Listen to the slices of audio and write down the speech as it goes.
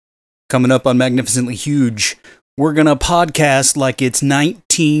Coming up on Magnificently Huge, we're going to podcast like it's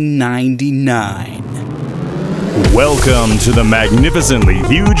 1999. Welcome to the Magnificently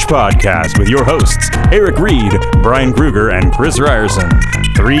Huge Podcast with your hosts, Eric Reed, Brian Kruger, and Chris Ryerson.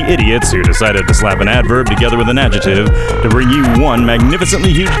 Three idiots who decided to slap an adverb together with an adjective to bring you one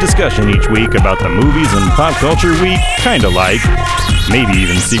magnificently huge discussion each week about the movies and pop culture we kinda like, maybe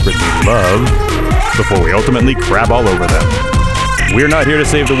even secretly love, before we ultimately crab all over them. We're not here to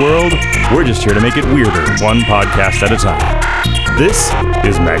save the world, we're just here to make it weirder, one podcast at a time. This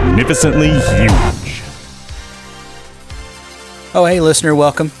is Magnificently Huge. Oh, hey, listener,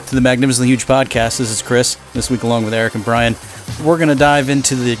 welcome to the Magnificently Huge Podcast. This is Chris. This week, along with Eric and Brian, we're going to dive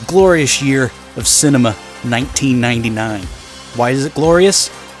into the glorious year of cinema, 1999. Why is it glorious?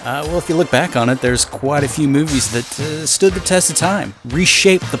 Well, if you look back on it, there's quite a few movies that stood the test of time,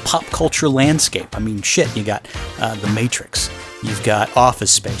 reshaped the pop culture landscape. I mean, shit, you got The Matrix, you've got Office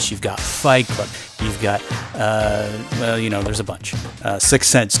Space, you've got Fight Club, you've got, there's a bunch.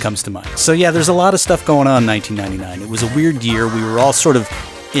 Sixth Sense comes to mind. So yeah, there's a lot of stuff going on in 1999. It was a weird year. We were all sort of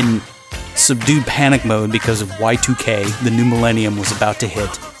in subdued panic mode because of Y2K. The new millennium was about to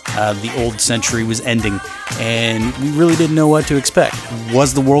hit. The old century was ending, and we really didn't know what to expect.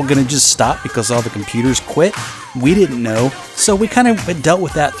 Was the world going to just stop because all the computers quit? We didn't know, so we kind of dealt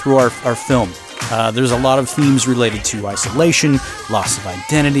with that through our film. There's a lot of themes related to isolation, loss of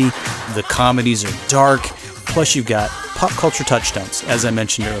identity, the comedies are dark, plus you've got pop culture touchstones, as I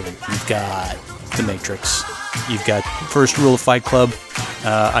mentioned earlier. You've got The Matrix, you've got First Rule of Fight Club,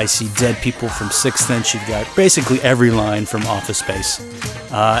 I See Dead People from Sixth Sense, you've got basically every line from Office Space,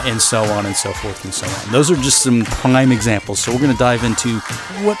 and so on and so forth and so on. Those are just some prime examples, so we're going to dive into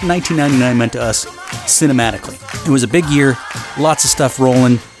what 1999 meant to us cinematically. It was a big year, lots of stuff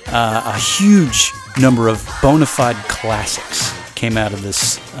rolling, a huge number of bona fide classics came out of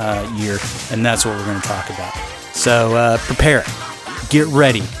this year, and that's what we're going to talk about. So prepare, get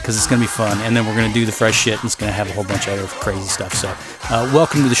ready, because it's going to be fun, and then we're going to do the fresh shit, and it's going to have a whole bunch of other crazy stuff. So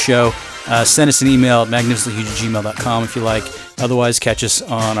welcome to the show. Send us an email at magnificentlyhuge@gmail.com if you like. Otherwise, catch us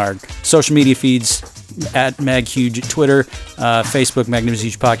on our social media feeds at MagHuge at Twitter, Facebook, Magnificent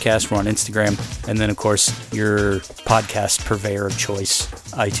Huge Podcast. We're on Instagram, and then, of course, your podcast purveyor of choice,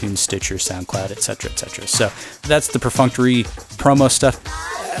 iTunes, Stitcher, SoundCloud, etc., etc. So that's the perfunctory promo stuff.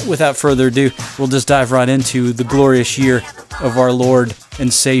 Without further ado, we'll just dive right into the glorious year of our Lord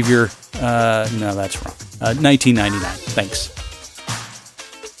and Savior. No, that's wrong. 1999. Thanks.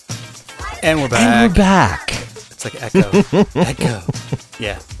 And we're back. It's like echo. Echo.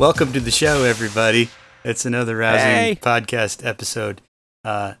 Yeah. Welcome to the show, everybody. It's another rousing podcast episode.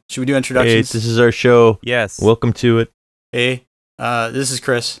 Should we do introductions? Hey, this is our show. Yes. Welcome to it. Hey, this is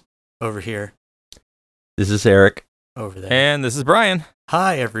Chris over here. This is Eric. Over there. And this is Brian.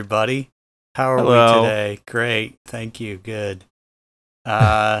 Hi, everybody. How are Hello. we today? Great. Thank you. Good.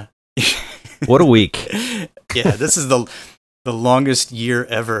 What a week. Yeah, this is the longest year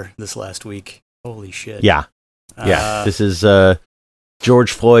ever this last week. Holy shit. Yeah. This is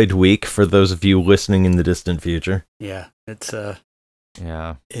George Floyd week for those of you listening in the distant future. Yeah, it's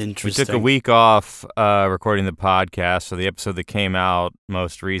Yeah. interesting. We took a week off recording the podcast, so the episode that came out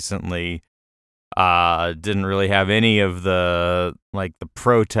most recently didn't really have any of the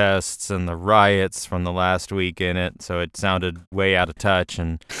protests and the riots from the last week in it, so it sounded way out of touch,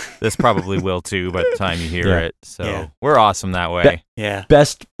 and this probably will too by the time you hear it. So we're awesome that way. Yeah.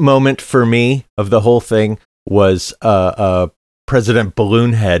 Best moment for me of the whole thing was President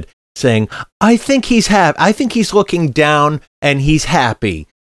Balloonhead saying, I think he's looking down and he's happy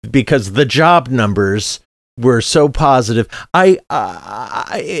because the job numbers were so positive.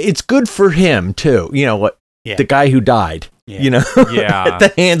 It's good for him too. You know what? Yeah. The guy who died. Yeah. You know, Yeah. at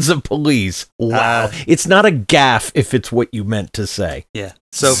the hands of police. Wow, it's not a gaffe if it's what you meant to say. Yeah.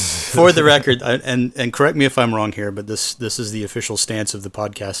 So for the record, and correct me if I'm wrong here, but this is the official stance of the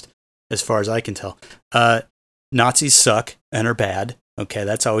podcast, as far as I can tell. Nazis suck and are bad. Okay,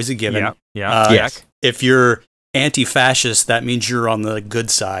 that's always a given. Yeah. Yes. If you're anti-fascist, that means you're on the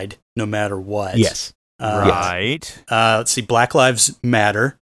good side, no matter what. Yes. Right. Let's see. Black lives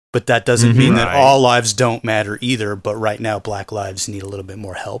matter, but that doesn't mean that all lives don't matter either. But right now, Black lives need a little bit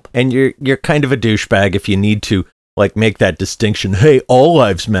more help. And you're kind of a douchebag if you need to make that distinction. Hey, all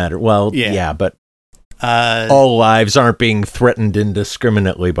lives matter. Well, yeah, but all lives aren't being threatened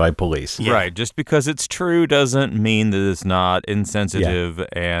indiscriminately by police. Yeah. Right. Just because it's true doesn't mean that it's not insensitive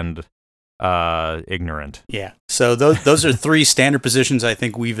and ignorant. Yeah. So those are three standard positions I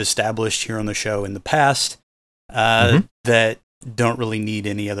think we've established here on the show in the past that don't really need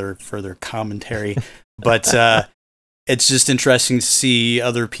any other further commentary. But it's just interesting to see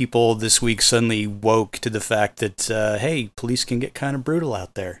other people this week suddenly woke to the fact that, hey, police can get kind of brutal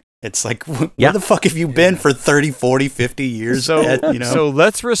out there. It's like, where the fuck have you been for 30, 40, 50 years? So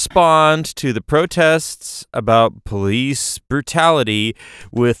let's respond to the protests about police brutality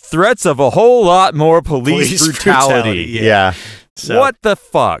with threats of a whole lot more police brutality. Yeah. So, what the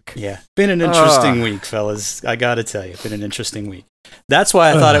fuck? Yeah. Been an interesting week, fellas. I got to tell you, been an interesting week. That's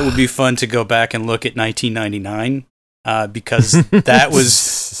why I thought it would be fun to go back and look at 1999, because that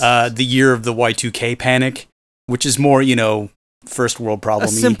was the year of the Y2K panic, which is more, first world problem.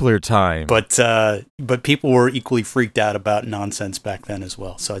 A simpler time. But people were equally freaked out about nonsense back then as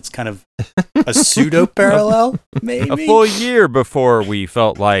well. So it's kind of a pseudo parallel, maybe. A full year before we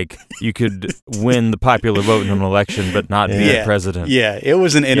felt like you could win the popular vote in an election but not be the president. Yeah, it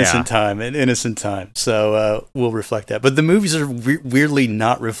was an innocent time. So we'll reflect that. But the movies are weirdly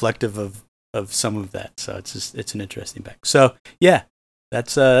not reflective of some of that. So it's an interesting back. So yeah,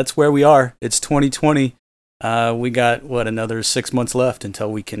 that's where we are. It's 2020. We got another 6 months left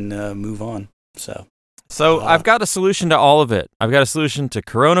until we can move on. So I've got a solution to all of it. I've got a solution to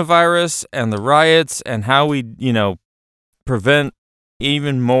coronavirus and the riots and how we, prevent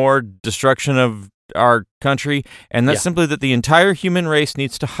even more destruction of our country. And that's simply that the entire human race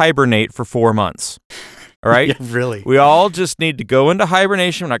needs to hibernate for 4 months. All right? Yeah, really. We all just need to go into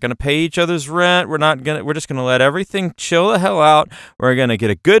hibernation. We're not going to pay each other's rent. We're just going to let everything chill the hell out. We're going to get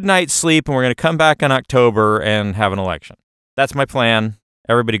a good night's sleep, and we're going to come back in October and have an election. That's my plan.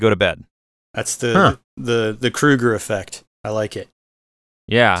 Everybody go to bed. That's the Kruger effect. I like it.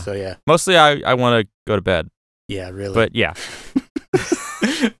 Yeah. So yeah. Mostly I want to go to bed. Yeah, really. But yeah.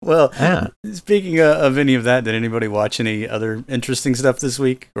 Well, speaking of any of that, did anybody watch any other interesting stuff this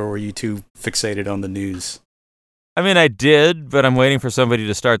week, or were you too fixated on the news? I mean, I did, but I'm waiting for somebody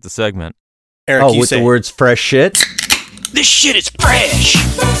to start the segment. Eric, with the words fresh shit? This shit is fresh.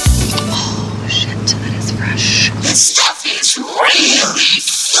 Oh, shit, that is fresh. This stuff is really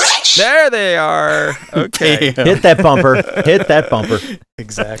fresh. There they are. Okay. Hit that bumper.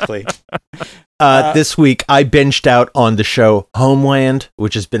 Exactly. This week, I binged out on the show Homeland,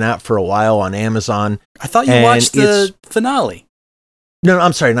 which has been out for a while on Amazon. I thought you watched the finale. No,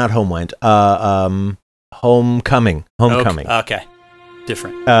 I'm sorry, not Homeland. Homecoming. Okay.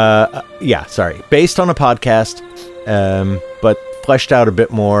 Different. Yeah, sorry. Based on a podcast, but fleshed out a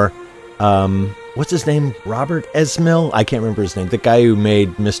bit more. What's his name? Robert Esmil? I can't remember his name. The guy who made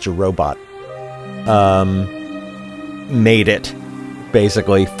Mr. Robot. Made it.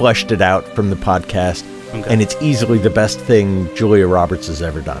 Basically, fleshed it out from the podcast. Okay. And it's easily the best thing Julia Roberts has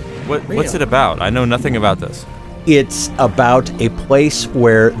ever done. What's it about? I know nothing about this. It's about a place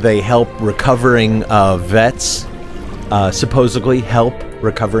where they help recovering vets, supposedly help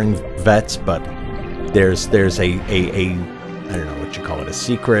recovering vets, but there's a I don't know what you call it, a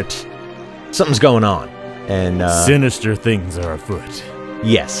secret. Something's going on, and sinister things are afoot.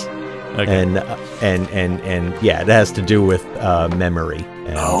 Yes, okay. and yeah, it has to do with memory.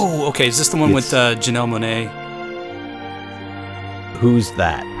 And okay. Is this the one with Janelle Monáe? Who's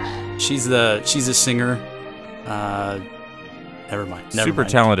that? She's a singer. Never mind. Super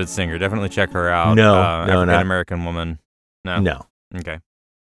talented singer. Definitely check her out. No, African-American woman. No. Okay.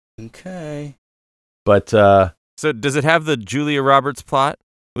 But so does it have the Julia Roberts plot,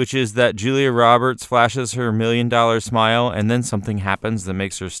 which is that Julia Roberts flashes her $1 million smile, and then something happens that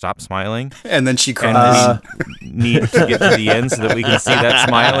makes her stop smiling, and then she cries. And we need to get to the end so that we can see that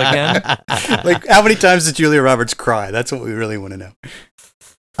smile again. Like, how many times did Julia Roberts cry? That's what we really want to know.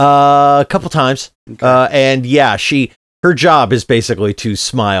 A couple times. Okay. And yeah, her job is basically to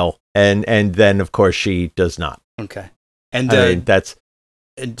smile, and then of course she does not. Okay. And that's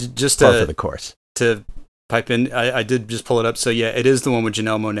just par for the course. To pipe in, I did just pull it up. So yeah, it is the one with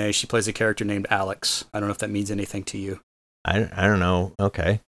Janelle Monáe. She plays a character named Alex. I don't know if that means anything to you. I don't know.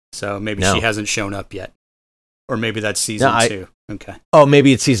 Okay. So maybe she hasn't shown up yet, or maybe that's season 2. Okay. Oh,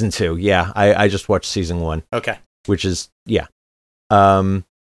 maybe it's season 2. Yeah, I just watched season 1. Okay. Which is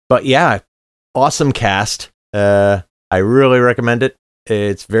but yeah, awesome cast. I really recommend it.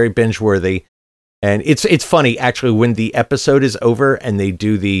 It's very binge worthy. And it's funny, actually, when the episode is over and they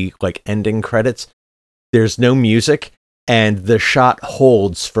do the ending credits, there's no music, and the shot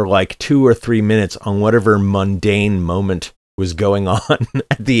holds for 2 or 3 minutes on whatever mundane moment was going on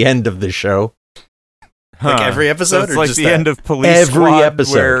at the end of the show. Like every episode, so it's like the end of Police every Squad,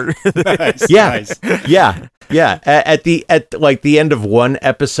 episode. Nice, yeah, nice. yeah. At the end of one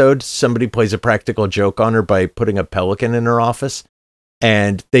episode, somebody plays a practical joke on her by putting a pelican in her office,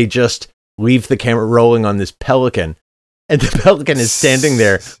 and they just leave the camera rolling on this pelican, and the pelican is standing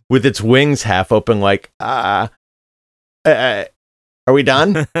there with its wings half open, Are we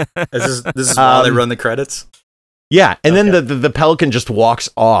done? This is while they run the credits. Yeah, and then the pelican just walks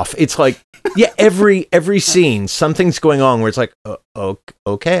off. It's like, yeah, every scene, something's going on where it's like,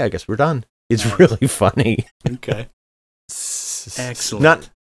 okay, I guess we're done. It's really funny. Okay. Excellent. Not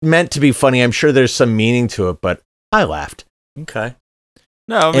meant to be funny. I'm sure there's some meaning to it, but I laughed. Okay.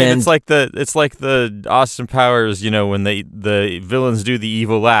 No, I mean it's like the Austin Powers, when the villains do the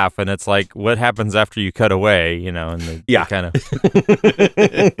evil laugh, and it's like what happens after you cut away, and they kind of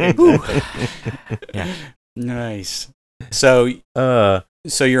yeah. Nice. So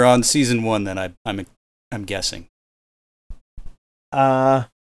you're on season 1 then I'm guessing.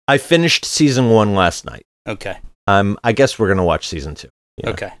 I finished season 1 last night. Okay. I guess we're gonna watch season 2.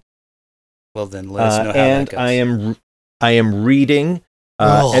 Okay. Well then, let us know how that goes. And I am reading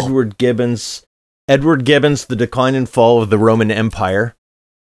Edward Gibbon's The Decline and Fall of the Roman Empire,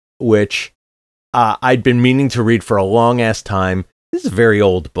 which I'd been meaning to read for a long ass time. This is a very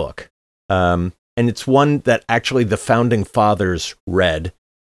old book. And it's one that actually the founding fathers read,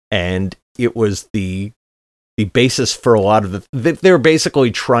 and it was the basis for a lot of they were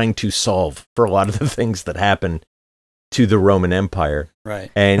basically trying to solve for a lot of the things that happened to the Roman Empire. Right.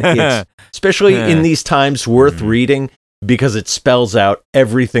 And it's especially in these times worth reading because it spells out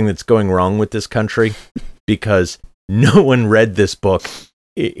everything that's going wrong with this country, because no one read this book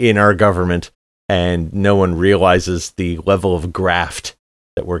in our government, and no one realizes the level of graft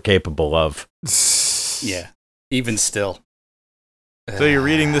that we're capable of. Yeah, even still. So you're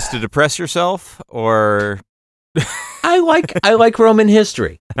reading this to depress yourself, or? I like Roman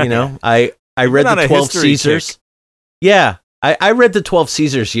history. I read the 12 Caesars. Chick. Yeah, I read the 12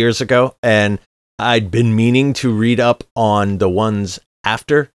 Caesars years ago, and I'd been meaning to read up on the ones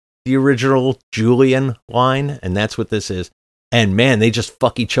after the original Julian line, and that's what this is. And man, they just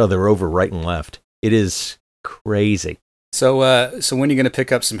fuck each other over right and left. It is crazy. So when are you going to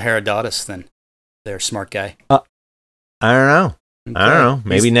pick up some Herodotus then? There, smart guy. I don't know. Okay. I don't know.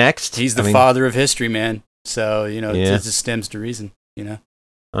 Maybe next. He's the father of history, man. So, it just stems to reason, All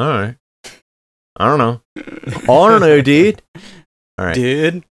right. I don't know. I don't know, dude. All right.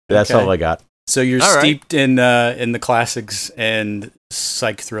 Dude. That's all I got. So you're steeped in the classics and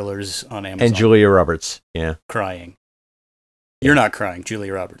psych thrillers on Amazon. And Julia Roberts. Yeah. Crying. You're not crying.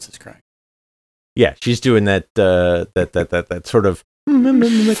 Julia Roberts is crying. Yeah, she's doing that sort of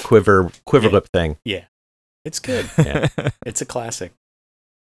quiver lip thing. Yeah. It's good. Yeah. It's a classic.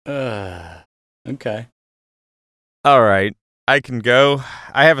 Okay. All right. I can go.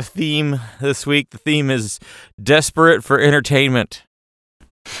 I have a theme this week. The theme is desperate for entertainment.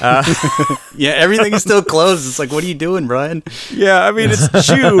 Yeah, everything is still closed. It's like, what are you doing, Brian? Yeah, I mean, it's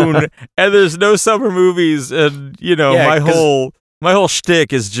June and there's no summer movies, and my whole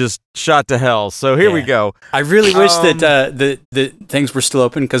shtick is just shot to hell. So here we go. I really wish that things were still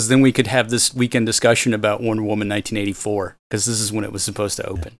open, because then we could have this weekend discussion about Wonder Woman 1984, because this is when it was supposed to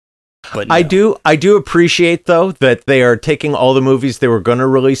open. But no. I do appreciate, though, that they are taking all the movies they were going to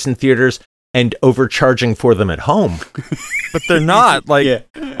release in theaters and overcharging for them at home. But they're not.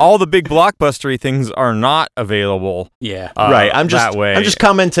 All the big blockbustery things are not available. Yeah. Right. I'm just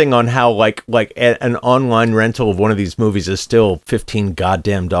commenting on how like an online rental of one of these movies is still $15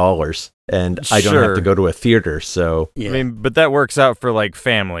 goddamn, and I don't have to go to a theater. So yeah. I mean, but that works out for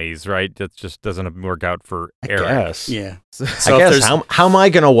families, right? That just doesn't work out for Eric. I guess. Yeah. So I guess how am I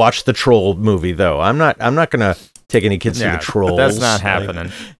going to watch the Troll movie though? I'm not going to take any kids to the Trolls. That's not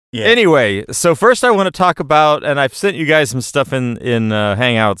happening. Yeah. Anyway, so first I want to talk about, and I've sent you guys some stuff in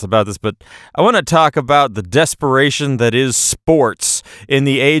Hangouts about this, but I want to talk about the desperation that is sports in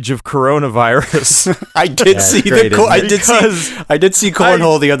the age of coronavirus. I did see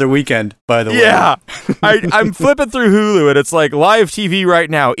cornhole the other weekend, by the way. Yeah, I'm flipping through Hulu, and it's like live TV right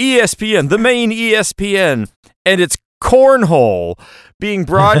now, ESPN, the main ESPN, and it's cornhole being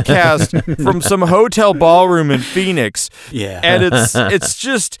broadcast from some hotel ballroom in Phoenix. Yeah. And it's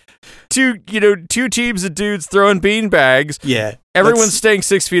just two teams of dudes throwing beanbags. Yeah. Everyone's staying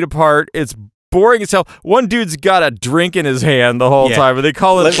 6 feet apart. It's boring as hell. One dude's got a drink in his hand the whole time, and they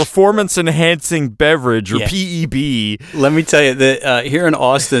call it performance enhancing beverage, or PEB. Let me tell you that here in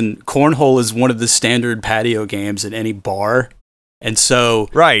Austin, cornhole is one of the standard patio games at any bar. And so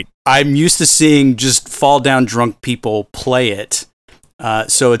I'm used to seeing just fall down drunk people play it.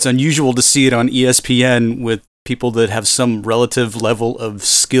 So it's unusual to see it on ESPN with people that have some relative level of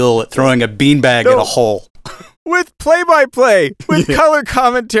skill at throwing a beanbag at a hole. With play-by-play, with color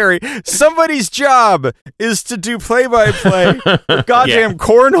commentary. Somebody's job is to do play-by-play for goddamn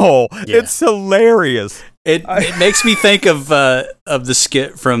cornhole. Yeah. It's hilarious. It makes me think of the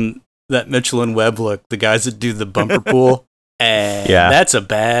skit from that Mitchell and Webb look, the guys that do the bumper pool. And that's a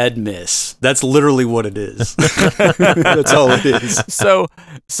bad miss. That's literally what it is. That's all it is. So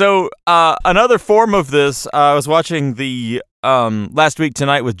another form of this, I was watching the Last Week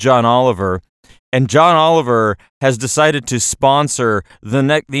Tonight with John Oliver, and John Oliver has decided to sponsor the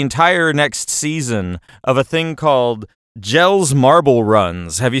entire next season of a thing called Gels Marble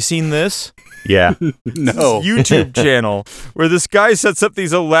Runs. Have you seen this? Yeah. No. YouTube channel where this guy sets up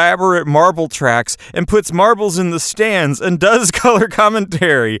these elaborate marble tracks and puts marbles in the stands and does color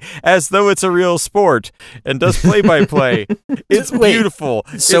commentary as though it's a real sport and does play-by-play. It's beautiful.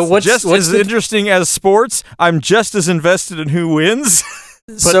 So it's just as interesting as sports. I'm just as invested in who wins,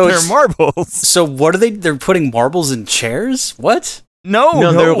 but they're marbles. So what are they? They're putting marbles in chairs? What?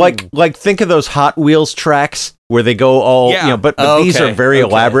 No, they're like think of those Hot Wheels tracks where they go all, but these are very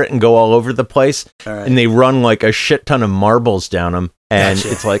elaborate and go all over the place, and they run like a shit ton of marbles down them, and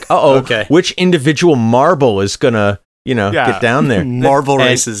it's like, which individual marble is gonna, get down there? Marble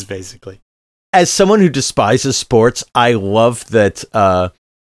races, basically. As someone who despises sports, I love that.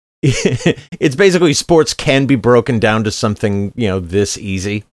 It's basically sports can be broken down to something, this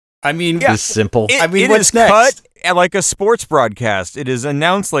easy. I mean, this simple. What's next? Cut like a sports broadcast. It is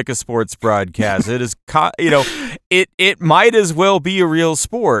announced like a sports broadcast. It is, it might as well be a real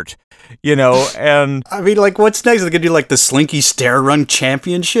sport, and I mean, like, what's next? Are they gonna do like the Slinky Stair Run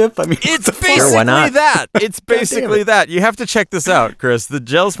Championship? I mean, it's basically that. It's basically that. You have to check this out, Chris. The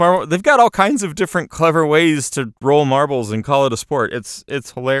Gels Marble. They've got all kinds of different clever ways to roll marbles and call it a sport.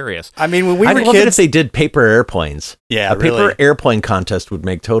 It's hilarious. I mean, when we were love kids, it if they did paper airplanes. Yeah, a paper airplane contest would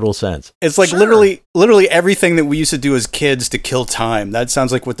make total sense. It's like literally everything that we used to do as kids to kill time. That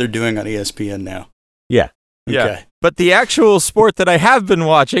sounds like what they're doing on ESPN now. Yeah. Yeah. Okay. But the actual sport that I have been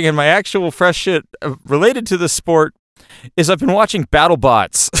watching and my actual fresh shit related to the sport is I've been watching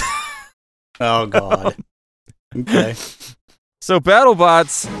BattleBots. Oh, God. Okay. So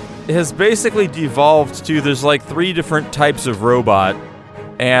BattleBots has basically devolved to there's like 3 different types of robot,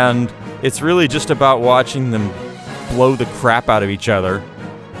 and it's really just about watching them blow the crap out of each other.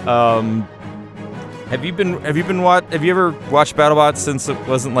 Have you ever watched BattleBots since it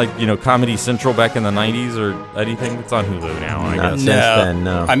wasn't like, Comedy Central back in the 90s or anything? It's on Hulu now, I guess. Since then,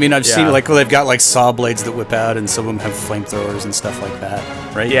 no. I mean, I've seen like they've got like saw blades that whip out, and some of them have flamethrowers and stuff like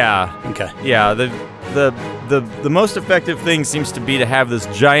that, right? Yeah. Okay. Yeah, the most effective thing seems to be to have this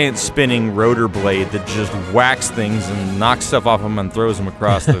giant spinning rotor blade that just whacks things and knocks stuff off them and throws them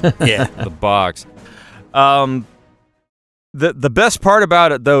across the the box. The best part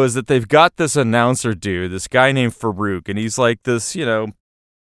about it, though, is that they've got this announcer dude, this guy named Farouk, and he's like this,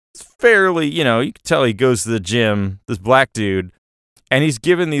 fairly, you can tell he goes to the gym, this black dude, and he's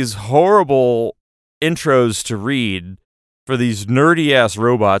given these horrible intros to read for these nerdy-ass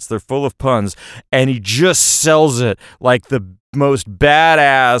robots. They're full of puns, and he just sells it like the most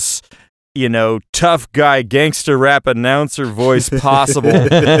badass, tough guy gangster rap announcer voice possible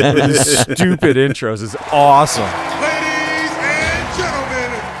with his stupid intros. It's awesome.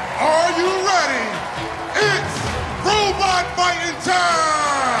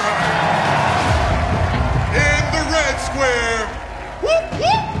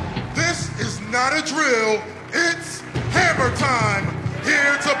 Drill, it's hammer time.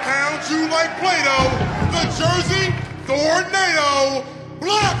 Here to pound you like Play-Doh, the Jersey Tornado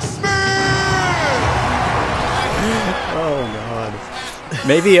Blacksmith. Oh God.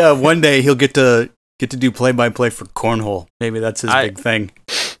 Maybe one day he'll get to do play-by-play for cornhole. Maybe that's his big thing.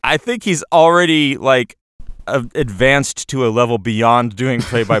 I think he's already advanced to a level beyond doing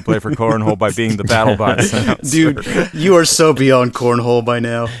play-by-play for cornhole by being the BattleBots announcer. Dude, you are so beyond cornhole by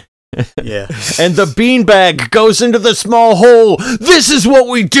now. Yeah. And the beanbag goes into the small hole. This is what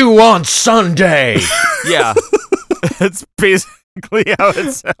we do on Sunday. Yeah. It's basically how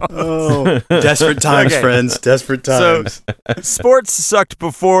it sounds. Oh, desperate times, friends. Desperate times. So, sports sucked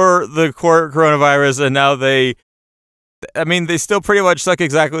before the coronavirus, and now they still pretty much suck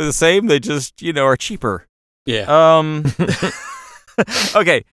exactly the same. They just, are cheaper. Yeah.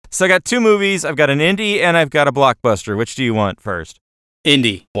 Okay, so I got 2 movies. I've got an indie and I've got a blockbuster. Which do you want first?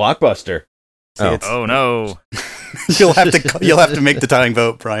 Indie. Blockbuster. Oh no. You'll have to make the tying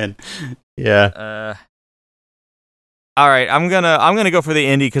vote, Brian. Yeah. All right, I'm gonna go for the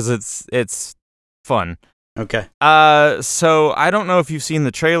indie because it's fun. Okay. So I don't know if you've seen the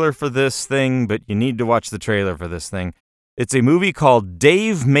trailer for this thing, but you need to watch the trailer for this thing. It's a movie called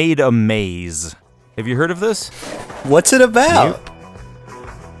Dave Made a Maze. Have you heard of this? What's it about?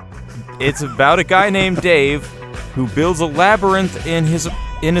 It's about a guy named Dave who builds a labyrinth in his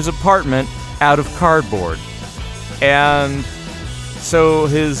apartment out of cardboard. And So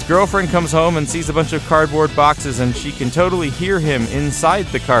his girlfriend comes home and sees a bunch of cardboard boxes, and she can totally hear him inside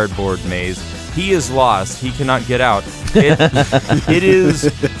the cardboard maze. He is lost. He cannot get out. It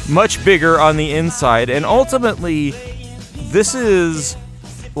is much bigger on the inside, and ultimately, this is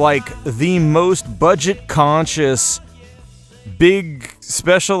like the most budget-conscious, big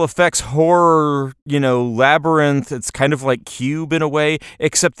special effects horror, labyrinth. It's kind of like Cube in a way,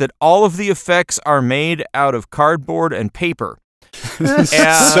 except that all of the effects are made out of cardboard and paper.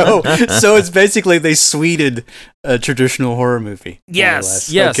 So it's basically they sweeted a traditional horror movie. Yes.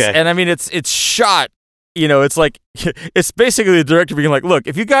 Okay. And I mean, it's shot. It's like, it's basically the director being like, look,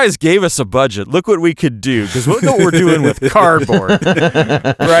 if you guys gave us a budget, look what we could do, because look what we're doing with cardboard,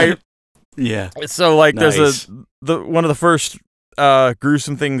 right? Yeah. So like, Nice. there's one of the first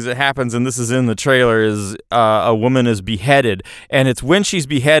gruesome things that happens, and this is in the trailer, is a woman is beheaded, and it's when she's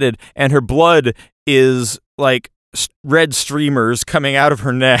beheaded, and her blood is like red streamers coming out of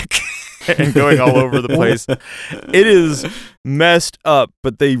her neck and going all over the place. It is messed up,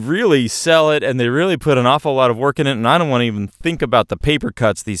 but they really sell it, and they really put an awful lot of work in it, and I don't want to even think about the paper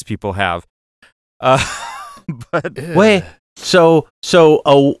cuts these people have. But Wait, so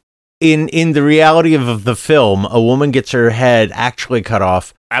in the reality of the film, a woman gets her head actually cut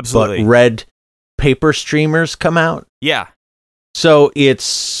off, absolutely, but red paper streamers come out? yeah. So it's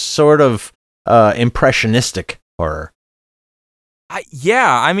sort of impressionistic horror.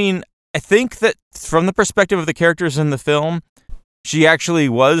 I mean, I think that from the perspective of the characters in the film, she actually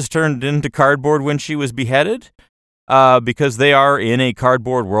was turned into cardboard when she was beheaded, because they are in a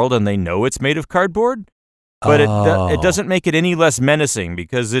cardboard world and they know it's made of cardboard. But it doesn't make it any less menacing,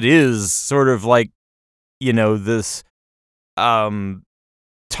 because it is sort of like, this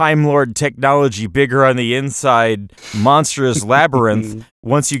Time Lord technology, bigger on the inside, monstrous labyrinth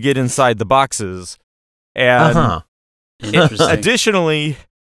once you get inside the boxes. And additionally,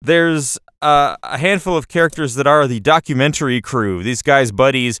 there's a handful of characters that are the documentary crew. These guys'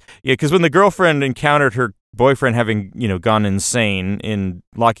 buddies, because when the girlfriend encountered her boyfriend having, gone insane in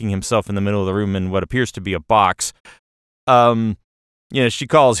locking himself in the middle of the room in what appears to be a box, she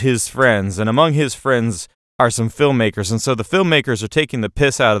calls his friends, and among his friends are some filmmakers, and so the filmmakers are taking the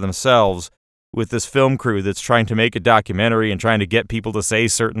piss out of themselves with this film crew that's trying to make a documentary and trying to get people to say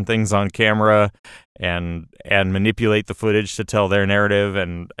certain things on camera and manipulate the footage to tell their narrative.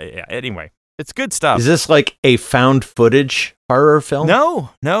 And anyway, it's good stuff. Is this like a found footage horror film?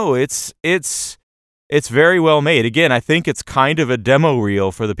 No, it's very well made. Again, I think it's kind of a demo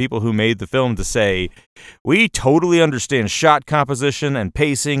reel for the people who made the film to say, we totally understand shot composition and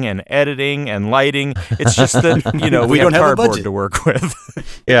pacing and editing and lighting. It's just that, we don't have cardboard to work with.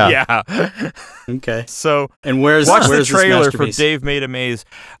 Yeah. Okay. So, and watch the this trailer for masterpiece? Dave Made a Maze.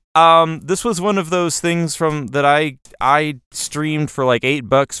 This was one of those things that I streamed for like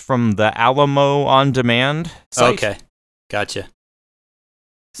 $8 from the Alamo On Demand site. Okay. Gotcha.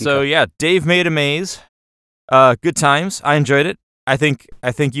 So yeah, Dave Made a Maze. Good times. I enjoyed it. I think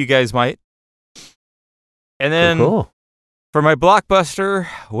you guys might. And then Cool. for my blockbuster,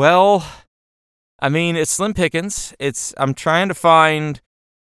 well, I mean, it's slim pickings. I'm trying to find,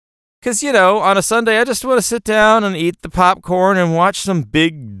 because on a Sunday I just want to sit down and eat the popcorn and watch some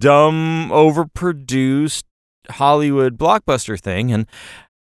big, dumb, overproduced Hollywood blockbuster thing. And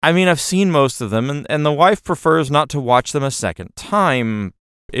I mean, I've seen most of them, and the wife prefers not to watch them a second time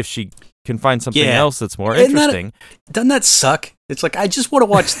if she can find something else that's more interesting. Doesn't that suck? It's like, I just want to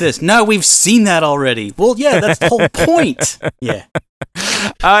watch this. No, we've seen that already. Well, yeah, that's the whole point. Yeah.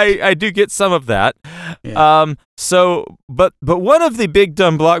 I do get some of that. Yeah. But one of the big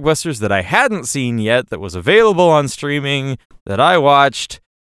dumb blockbusters that I hadn't seen yet that was available on streaming that I watched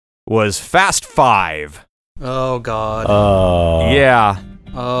was Fast 5. Oh, God. Yeah.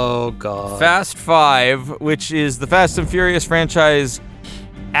 Oh, God. Fast 5, which is the Fast and Furious franchise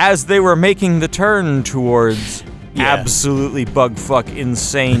as they were making the turn towards absolutely bugfuck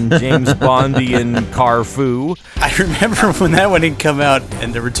insane James Bondian car foo. I remember when that one didn't come out,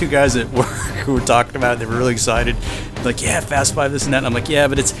 and there were two guys at work who were talking about it. They were really excited. Like, yeah, Fast 5, this and that. And I'm like, yeah,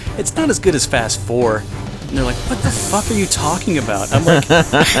 but it's not as good as Fast 4. And they're like, what the fuck are you talking about? I'm like,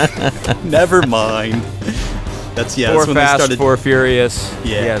 never mind. That's Four that's when Fast, they started. 4 Furious.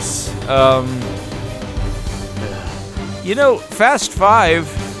 Yeah. Yes. Fast 5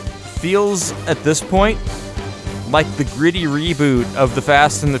 feels at this point like the gritty reboot of the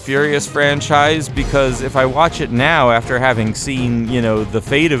Fast and the Furious franchise, because if I watch it now after having seen, the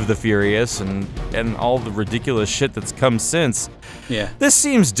fate of the Furious and all the ridiculous shit that's come since, this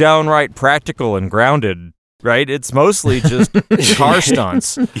seems downright practical and grounded, right? It's mostly just car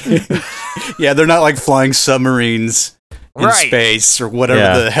stunts. Yeah, they're not like flying submarines in Right. space or whatever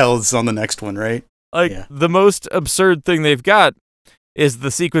Yeah. the hell is on the next one, right? Like, Yeah. the most absurd thing they've got is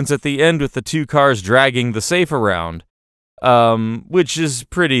the sequence at the end with the two cars dragging the safe around, which is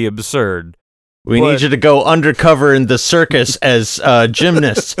pretty absurd. We But- need you to go undercover in the circus as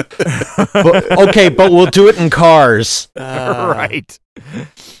gymnasts. but we'll do it in cars. Right.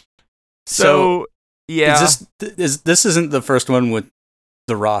 So, yeah, This isn't the first one with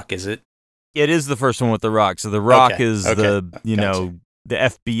The Rock, is it? it is the first one with The Rock. So The Rock Okay, is okay. the, Gotcha. the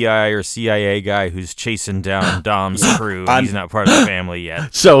FBI or CIA guy who's chasing down Dom's crew. I'm- He's not part of the family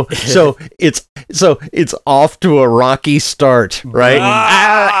yet. So it's off to a rocky start, right?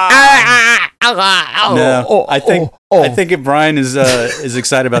 No, I think if Brian is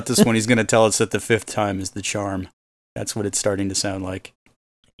excited about this one, he's going to tell us that the fifth time is the charm. That's what it's starting to sound like.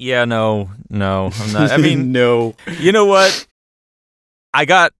 Yeah, no, I'm not. I mean, no. you know what? I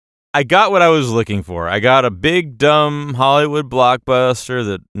got what I was looking for. I got a big, dumb Hollywood blockbuster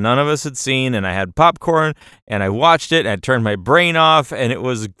that none of us had seen, and I had popcorn, and I watched it, and I turned my brain off, and it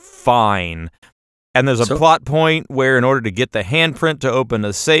was fine. And there's a plot point where, in order to get the handprint to open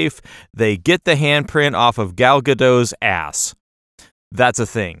a safe, they get the handprint off of Gal Gadot's ass. That's a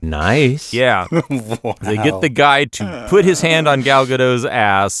thing. Nice. Yeah. Wow. They get the guy to put his hand on Gal Gadot's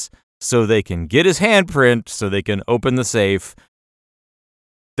ass so they can get his handprint so they can open the safe.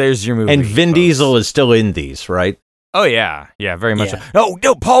 There's your movie. And Vin folks. Diesel is still in these, right? Oh, yeah. Yeah, very much. Yeah. So.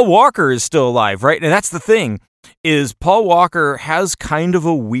 No, Paul Walker is still alive, right? And that's the thing, is Paul Walker has kind of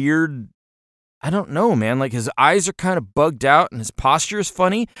a weird, I don't know, man. Like, his eyes are kind of bugged out and his posture is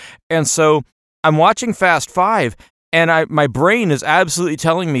funny. And so I'm watching Fast 5, and my brain is absolutely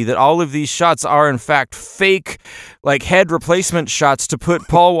telling me that all of these shots are, in fact, fake, like, head replacement shots to put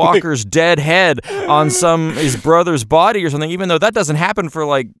Paul Walker's dead head on his brother's body or something, even though that doesn't happen for,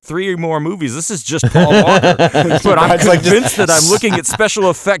 like, 3 more movies. This is just Paul Walker. But I'm It's like convinced that I'm looking at special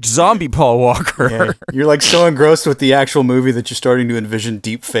effect zombie Paul Walker. Yeah. You're like so engrossed with the actual movie that you're starting to envision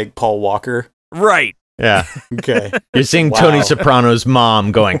deep fake Paul Walker. Right. Yeah. Okay. You're seeing Wow. Tony Soprano's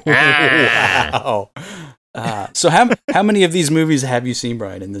mom going, "Ah." Wow. So how many of these movies have you seen,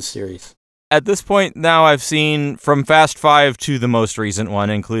 Brian, in this series? At this point now, I've seen from Fast 5 to the most recent one,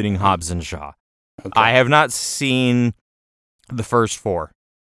 including Hobbs and Shaw. Okay. I have not seen the first 4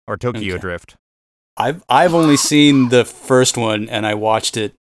 or Tokyo Okay. Drift. I've only seen the first one, and I watched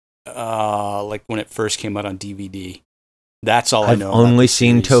it like when it first came out on DVD. That's all I I've know. about only the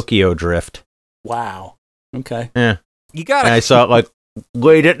seen series. Tokyo Drift. Wow. Okay. Yeah. You And gotta, I saw it like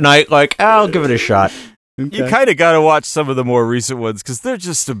late at night, like, I'll give it a shot. you kind of gotta watch some of the more recent ones because they're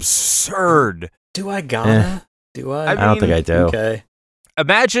just absurd. Do I gotta? Do I? I I don't think I do. Okay.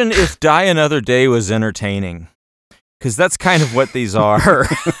 Imagine if Die Another Day was entertaining, because that's kind of what these are.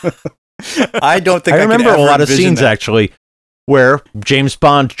 I don't think I I could remember a ever lot of envision scenes that. actually where James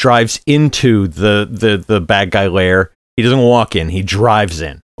Bond drives into the bad guy lair. He doesn't walk in; he drives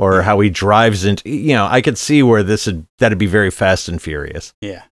in, or how he drives into. You know, I could see where that'd be very Fast and Furious.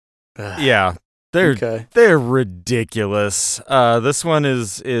 Yeah. Yeah, they're Okay. they're ridiculous. This one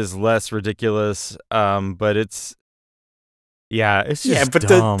is less ridiculous, but it's it's just Yeah, but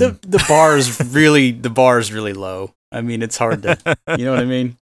dumb. the bar is really low. I mean, it's hard to, you know what I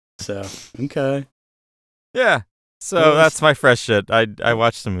mean? So, okay. Yeah. So Well, that's my fresh shit. I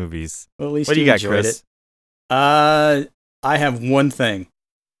watched some movies. Well, at least What do you got, enjoyed Chris? it. I have one thing,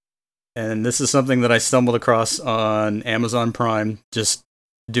 and this is something that I stumbled across on Amazon Prime, just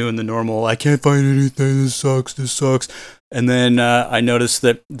doing the normal, I can't find anything, this sucks. And then I noticed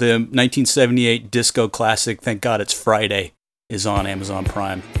that the 1978 disco classic, Thank God It's Friday, is on Amazon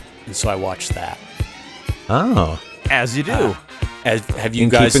Prime, and so I watched that. Oh, As you do. Have you in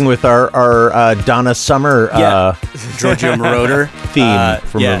guys... keeping with our Donna Summer Yeah. Giorgio Moroder theme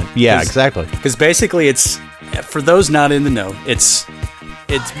from exactly. Because basically, it's for those not in the know. It's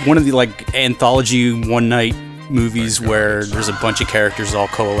one of the like anthology one night movies where there's a bunch of characters all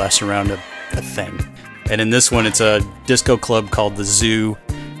coalesce around a thing. And in this one, it's a disco club called the Zoo,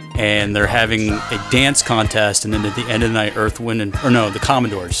 and they're having a dance contest. And then at the end of the night, the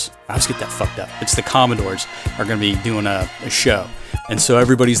Commodores. I always get that fucked up. It's the Commodores are going to be doing a show, and so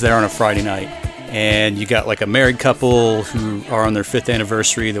everybody's there on a Friday night. And you got like a married couple who are on their 5th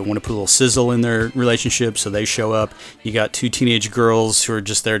anniversary that want to put a little sizzle in their relationship, so they show up. You got 2 teenage girls who are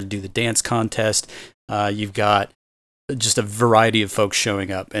just there to do the dance contest. You've got just a variety of folks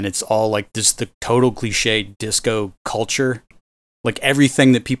showing up, and it's all like just the total cliche disco culture. Like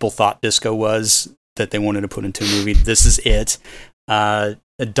everything that people thought disco was that they wanted to put into a movie, this is it.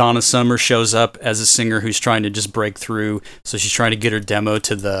 Donna Summer shows up as a singer who's trying to just break through, so she's trying to get her demo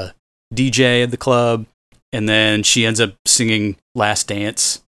to the DJ at the club, and then she ends up singing Last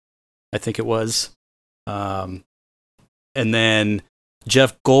Dance, I think it was. And then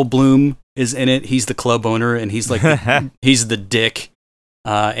Jeff Goldblum is in it. He's the club owner, and he's like he's the dick.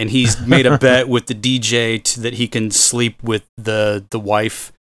 And he's made a bet with the DJ that he can sleep with the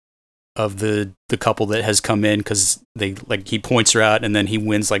wife of the couple that has come in, because he points her out, and then he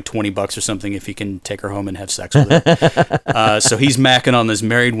wins like $20 or something if he can take her home and have sex with her. So he's macking on this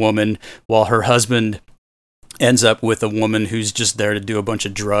married woman while her husband ends up with a woman who's just there to do a bunch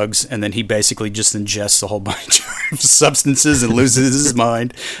of drugs, and then he basically just ingests a whole bunch of substances and loses his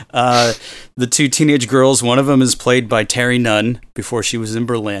mind. The two teenage girls, one of them is played by Terry Nunn before she was in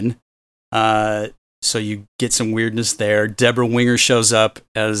Berlin. So you get some weirdness there. Deborah Winger shows up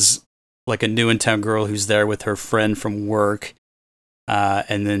as like a new in town girl who's there with her friend from work.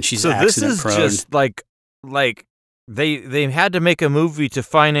 And then she's accident prone. So this is just like they had to make a movie to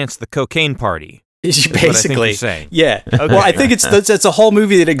finance the cocaine party. Basically, yeah. Okay. Well, I think it's a whole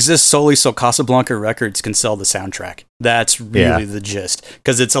movie that exists solely so Casablanca Records can sell the soundtrack. That's really the gist,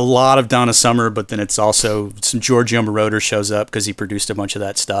 because it's a lot of Donna Summer, but then it's also some Giorgio Moroder shows up because he produced a bunch of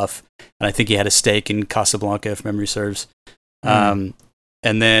that stuff, and I think he had a stake in Casablanca, if memory serves. And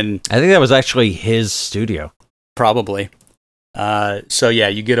then I think that was actually his studio, probably. So yeah,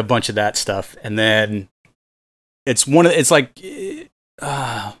 you get a bunch of that stuff, and then it's like.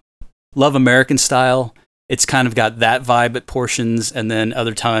 Love American Style. It's kind of got that vibe at portions, and then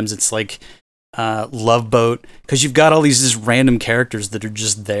other times it's like Love Boat, because you've got all these just random characters that are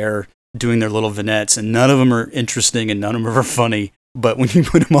just there doing their little vignettes, and none of them are interesting and none of them are funny. But when you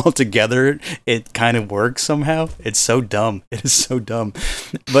put them all together, it kind of works somehow. It's so dumb. It is so dumb.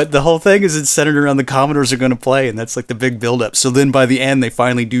 But the whole thing is it's centered around the Commodores are going to play, and that's like the big buildup. So then by the end, they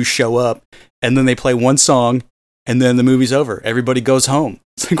finally do show up, and then they play one song, and then the movie's over. Everybody goes home.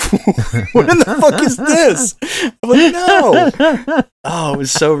 It's like, what in the fuck is this? I'm like, no. Oh, it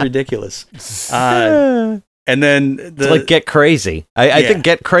was so ridiculous. And then it's like Get Crazy. I think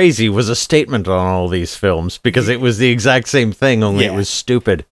Get Crazy was a statement on all these films, because it was the exact same thing, only it was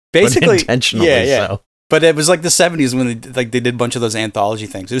stupid. Basically, but intentionally so. But it was like the 70s when they did a bunch of those anthology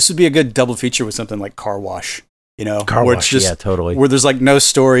things. This would be a good double feature with something like Car Wash. Where it's just, totally. Where there's like no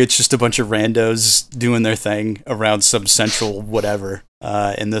story, it's just a bunch of randos doing their thing around some central whatever.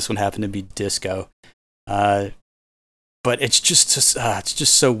 And this one happened to be disco. But it's just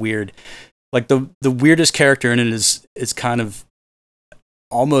so weird. Like the weirdest character in it is kind of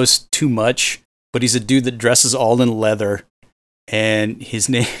almost too much, but he's a dude that dresses all in leather. And his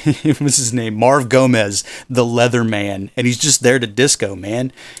name Marv Gomez, the Leather Man, and he's just there to disco,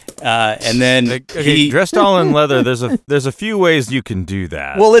 man. And then he dressed all in leather. There's a few ways you can do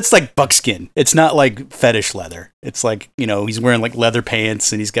that. Well, it's like buckskin. It's not like fetish leather. It's like, he's wearing like leather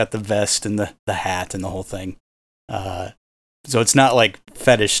pants, and he's got the vest and the hat and the whole thing. So it's not like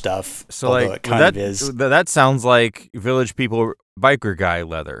fetish stuff. So although like it kind of is. That sounds like Village People biker guy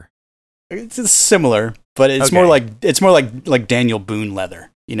leather. It's similar, but it's more like Daniel Boone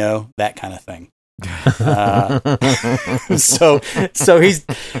leather, that kind of thing. So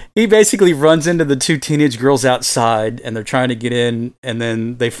he basically runs into the two teenage girls outside, and they're trying to get in, and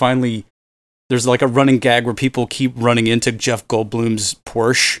then there's like a running gag where people keep running into Jeff Goldblum's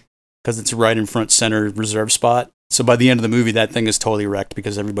Porsche because it's right in front center reserve spot. So by the end of the movie, that thing is totally wrecked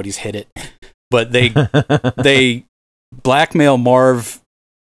because everybody's hit it. But they blackmail Marv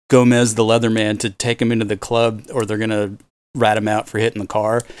Gomez, the Leatherman, to take him into the club, or they're going to rat him out for hitting the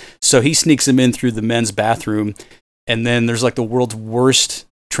car. So he sneaks him in through the men's bathroom, and then there's like the world's worst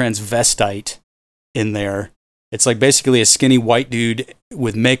transvestite in there. It's like basically a skinny white dude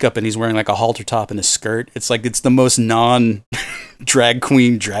with makeup, and he's wearing like a halter top and a skirt. It's like it's the most drag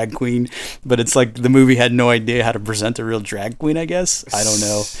queen, but it's like the movie had no idea how to present a real drag queen, I guess. I don't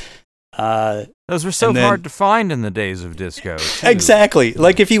know. Those were so hard to find in the days of disco. Too. Exactly.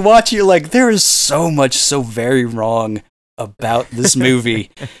 Like if you watch, you're like, there is so much so very wrong about this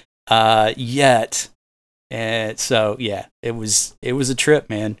movie. Yet, and so yeah, it was a trip,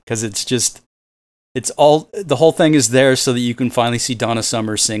 man, because the whole thing is there so that you can finally see Donna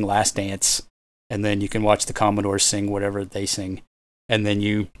Summer sing Last Dance, and then you can watch the Commodores sing whatever they sing, and then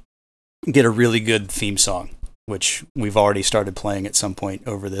you get a really good theme song, which we've already started playing at some point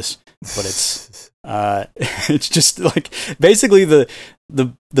over this, but it's just like basically the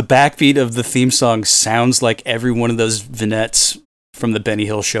backbeat of the theme song sounds like every one of those vignettes from the Benny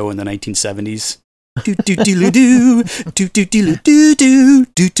Hill Show in the 1970s.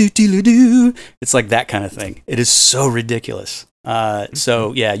 It's like that kind of thing. It is so ridiculous.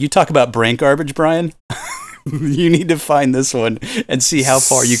 So yeah, you talk about brain garbage, Brian. You need to find this one and see how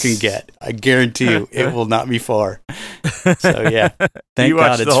far you can get. I guarantee you, it will not be far. So yeah, thank You God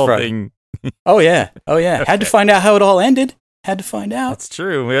watched it's the whole Friday. thing. Oh yeah. Had to find out how it all ended. Had to find out. That's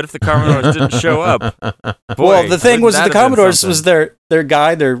true. What if the Commodores didn't show up? Boy, Well, the thing wouldn't was, that the have been Commodores was something? their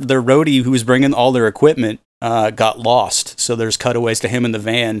guy, their roadie who was bringing all their equipment, got lost. So there's cutaways to him in the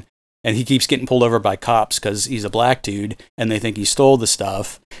van, and he keeps getting pulled over by cops because he's a black dude, and they think he stole the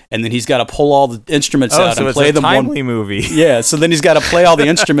stuff. And then he's got to pull all the instruments out so and it's play a them timely one. movie. Yeah, so then he's got to play all the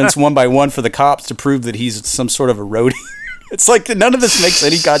instruments one by one for the cops to prove that he's some sort of a roadie. It's like none of this makes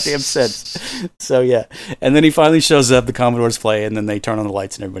any goddamn sense. So yeah, and then he finally shows up. The Commodores play, and then they turn on the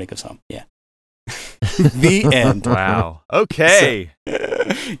lights, and everybody goes home. Yeah. The end. Wow. Okay.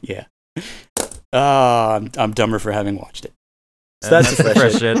 Yeah. I'm dumber for having watched it. So that's the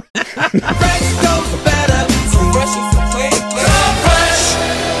fresh shit.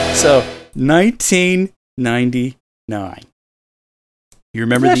 So 1999. You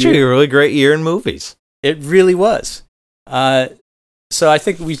remember It's the actually year? a really great year in movies. It really was. So I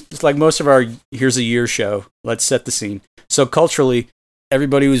think it's like most of our Here's a Year show. Let's set the scene. So culturally,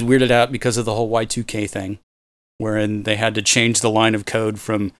 everybody was weirded out because of the whole Y2K thing, wherein they had to change the line of code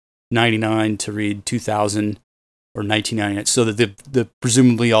from 99 to read 2000 or 1999, so that the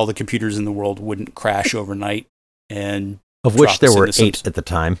presumably all the computers in the world wouldn't crash overnight, and Of which drop there us were into 8 at the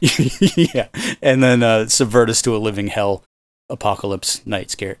time. yeah, and then subvert us to a living hell apocalypse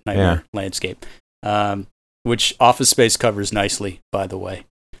nightmare landscape, which Office Space covers nicely, by the way.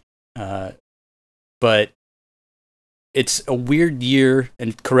 But it's a weird year,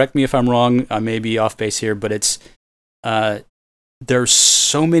 and correct me if I'm wrong, I may be off base here, but it's there's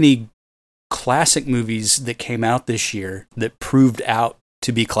so many classic movies that came out this year that proved out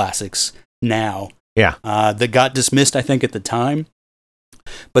to be classics now. Yeah. That got dismissed, I think, at the time.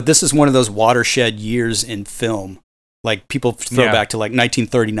 But this is one of those watershed years in film. Like, people throw back to, like,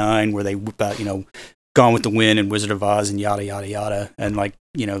 1939, where they whip out, Gone with the Wind and Wizard of Oz and yada, yada, yada. And, like,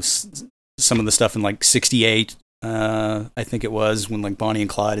 some of the stuff in, like, 68, I think it was, when, like, Bonnie and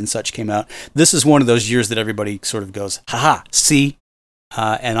Clyde and such came out. This is one of those years that everybody sort of goes, haha, see?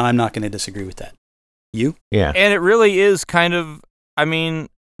 And I'm not going to disagree with that. You? Yeah. And it really is kind of, I mean,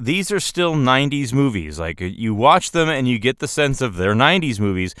 these are still 90s movies. Like, you watch them and you get the sense of they're 90s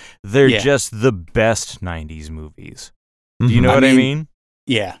movies. They're just the best 90s movies. Do you know what I mean?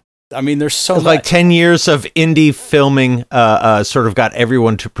 Yeah. I mean, there's so much. Like 10 years of indie filming sort of got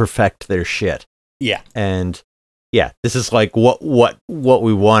everyone to perfect their shit. Yeah. And yeah, this is like what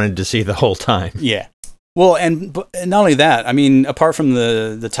we wanted to see the whole time. Yeah. Well, and not only that, I mean, apart from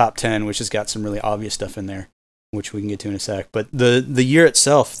the top 10, which has got some really obvious stuff in there, which we can get to in a sec, but the year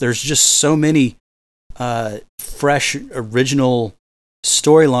itself, there's just so many fresh, original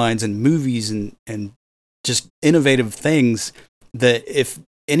storylines and movies and just innovative things that if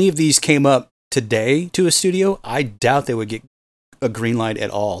any of these came up today to a studio, I doubt they would get a green light at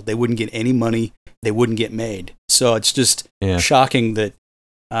all. They wouldn't get any money. They wouldn't get made. So it's just shocking that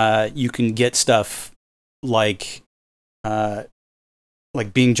you can get stuff like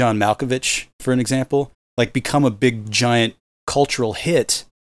Being John Malkovich, for an example, like become a big giant cultural hit,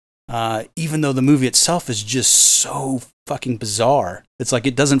 even though the movie itself is just so fucking bizarre. It's like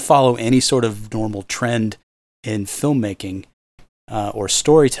it doesn't follow any sort of normal trend in filmmaking or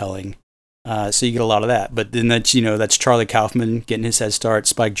storytelling. So you get a lot of that. But then that's Charlie Kaufman getting his head start,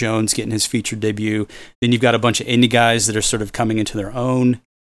 Spike Jonze getting his feature debut. Then you've got a bunch of indie guys that are sort of coming into their own,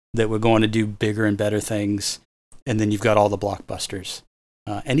 that were going to do bigger and better things. And then you've got all the blockbusters.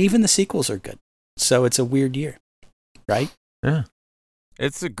 And even the sequels are good. So it's a weird year, right? Yeah.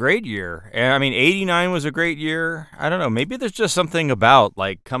 It's a great year. And I mean, 89 was a great year. I don't know. Maybe there's just something about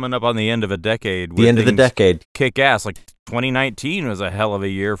like coming up on the end of a decade. The end of the decade. Kick ass. Like 2019 was a hell of a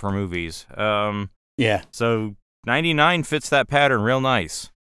year for movies. Yeah. So 99 fits that pattern real nice.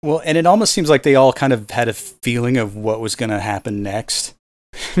 Well, and it almost seems like they all kind of had a feeling of what was going to happen next.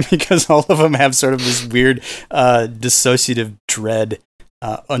 Because all of them have sort of this weird dissociative dread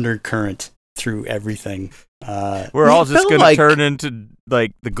undercurrent through everything. We're all just going to like turn into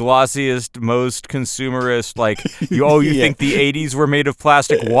like the glossiest, most consumerist, like, you think the 80s were made of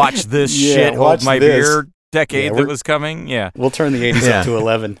plastic? Watch this shit, hold my beer decade that was coming. Yeah. We'll turn the 80s up to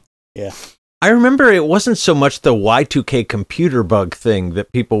 11. Yeah. I remember it wasn't so much the Y2K computer bug thing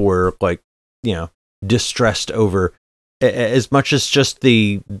that people were like, distressed over, as much as just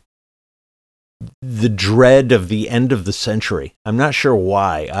the dread of the end of the century. I'm not sure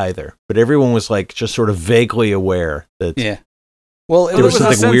why either, but everyone was like just sort of vaguely aware that well, there was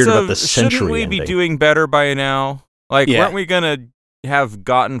something weird about the shouldn't century we ending. be doing better by now? Like, weren't we going to have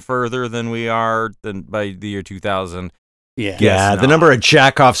gotten further than we are by the year 2000. Yeah. Yeah, the not. number of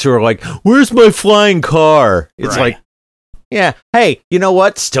jackoffs who are like, "Where's my flying car?" It's Right. like, yeah, hey, you know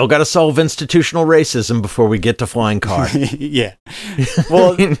what? Still got to solve institutional racism before we get to flying car. Yeah.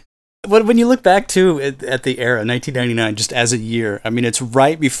 Well, when you look back to at the era, 1999, just as a year, I mean, it's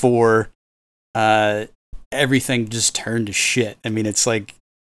right before everything just turned to shit. I mean, it's like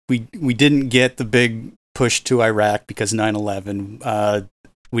we didn't get the big push to Iraq because 9/11.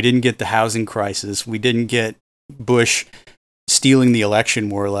 We didn't get the housing crisis. We didn't get Bush stealing the election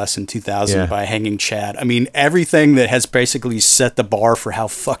more or less in 2000 by hanging Chad. I mean, everything that has basically set the bar for how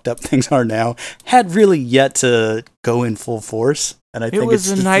fucked up things are now had really yet to go in full force. And I think it was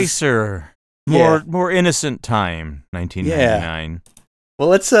it's a nicer, more innocent time, 1999. Well,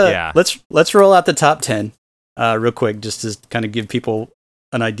 let's roll out the top 10 real quick, just to kind of give people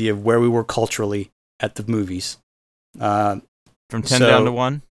an idea of where we were culturally at the movies. From 10 down to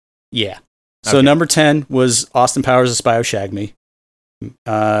 1? Yeah. So number 10 was Austin Powers' A Spy Who Shagged Me,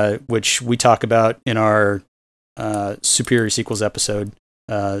 which we talk about in our Superior Sequels episode,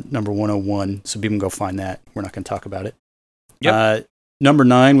 number 101. So people can go find that. We're not going to talk about it. Yep. Number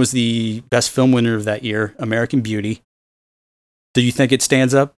 9 was the best film winner of that year, American Beauty. Do you think it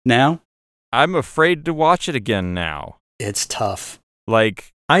stands up now? I'm afraid to watch it again now. It's tough.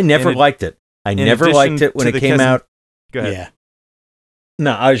 Like, I never liked it. I never liked it when it came out. Go ahead. Yeah.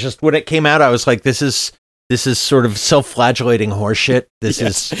 No, I was just when it came out, I was like, "This is sort of self-flagellating horseshit. This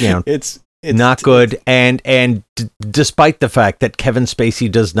is it's not good." And despite the fact that Kevin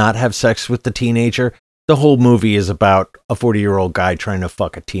Spacey does not have sex with the teenager, the whole movie is about a 40-year-old guy trying to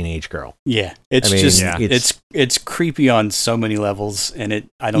fuck a teenage girl. Yeah, it's it's creepy on so many levels, and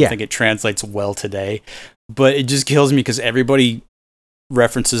I don't think it translates well today. But it just kills me because everybody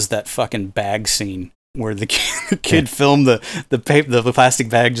references that fucking bag scene where the kid filmed the plastic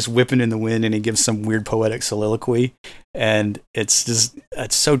bag just whipping in the wind, and he gives some weird poetic soliloquy, and it's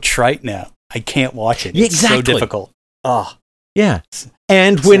so trite now. I can't watch it. It's so difficult. Oh, yeah.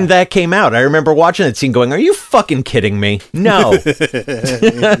 And when that came out, I remember watching that scene going, "Are you fucking kidding me?" No.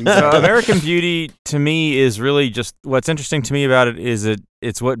 So American Beauty, to me, is really just, what's interesting to me about it is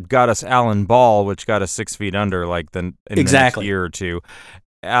it's what got us Alan Ball, which got us 6 Feet Under, like the next year or two.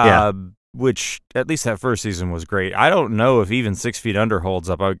 Which, at least that first season was great. I don't know if even 6 Feet Under holds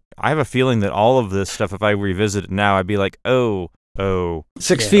up. I have a feeling that all of this stuff, if I revisit it now, I'd be like,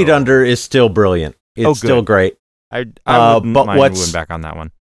 6 Feet Under is still brilliant. It's still great. I wouldn't mind going back on that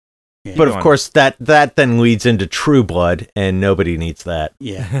one. Yeah. But of course, that then leads into True Blood, and nobody needs that.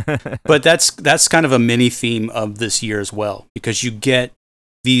 Yeah. But that's kind of a mini theme of this year as well, because you get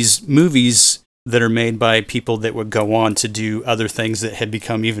these movies that are made by people that would go on to do other things that had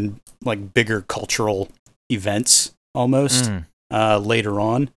become even like bigger cultural events almost later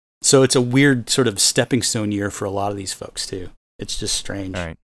on. So it's a weird sort of stepping stone year for a lot of these folks too. It's just strange. All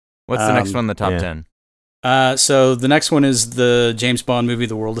right. What's the next one in the top 10? So the next one is the James Bond movie,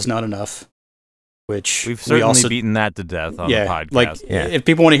 The World Is Not Enough, which we've certainly beaten that to death on the podcast. Like, if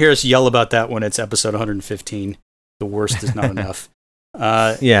people want to hear us yell about that one, it's episode 115. The Worst Is Not Enough.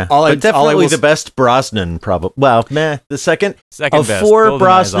 Definitely the best Brosnan, probably. Well, the second of best. 4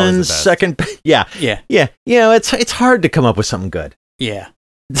 Brosnans, second. Yeah. You know, it's hard to come up with something good. Yeah,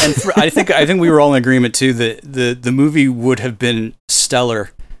 and I think we were all in agreement too that the movie would have been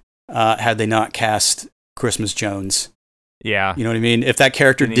stellar had they not cast Christmas Jones. Yeah, you know what I mean. If that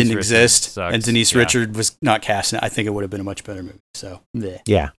character Denise didn't Richards exist sucks. and Denise Richards was not cast, I think it would have been a much better movie. So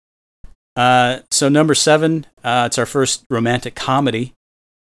yeah. So number 7, it's our first romantic comedy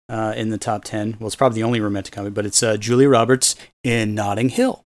in the top 10. Well, it's probably the only romantic comedy, but it's Julia Roberts in Notting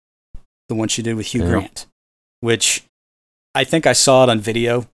Hill, the one she did with Hugh Grant, which I think I saw it on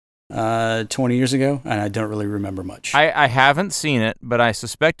video 20 years ago, and I don't really remember much. I haven't seen it, but I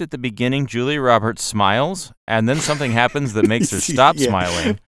suspect at the beginning Julia Roberts smiles, and then something happens that makes her stop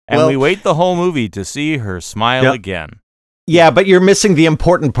smiling, and we wait the whole movie to see her smile again. Yeah, but you're missing the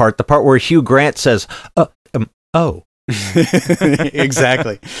important part, the part where Hugh Grant says, oh.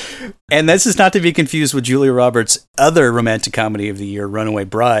 Exactly. And this is not to be confused with Julia Roberts' other romantic comedy of the year, Runaway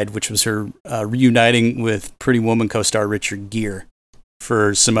Bride, which was her reuniting with Pretty Woman co-star Richard Gere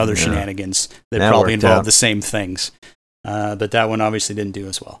for some other shenanigans that probably involved the same things. But that one obviously didn't do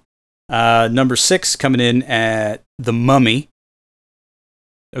as well. Number 6 coming in at The Mummy.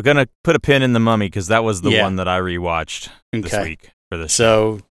 I'm going to put a pin in The Mummy because that was the one that I rewatched this week for this.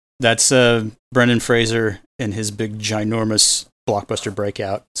 So that's Brendan Fraser and his big ginormous blockbuster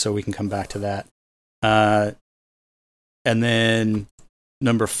breakout. So we can come back to that. And then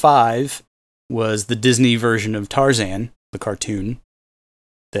number 5 was the Disney version of Tarzan, the cartoon,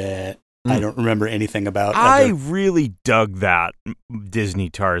 that I don't remember anything about. I ever. really dug that Disney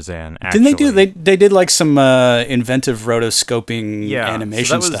Tarzan. Didn't they do? actually. They did like some inventive rotoscoping animation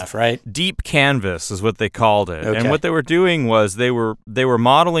so that was stuff, right? Deep Canvas is what they called it, Okay. and what they were doing was they were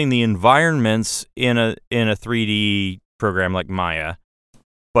modeling the environments in a 3D program like Maya.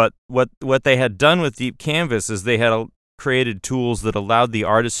 But what they had done with Deep Canvas is they had created tools that allowed the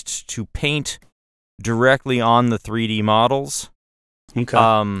artists to paint directly on the 3D models. Okay.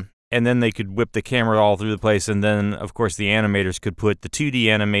 And then they could whip the camera all through the place, and then, of course, the animators could put the 2D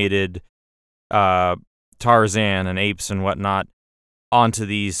animated Tarzan and apes and whatnot onto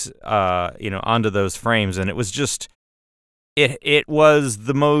these, onto those frames, and it was just, it was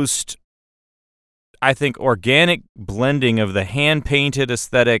the most, I think, organic blending of the hand-painted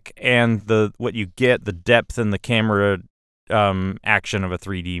aesthetic and what you get, the depth and the camera action of a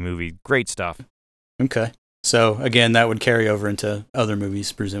 3D movie. Great stuff. Okay. So again, that would carry over into other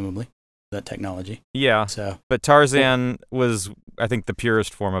movies, presumably, that technology. Yeah. So, But Tarzan was, I think, the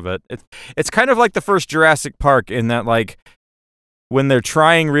purest form of it. It's kind of like the first Jurassic Park in that, like, when they're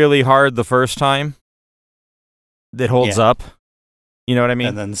trying really hard the first time, it holds up. You know what I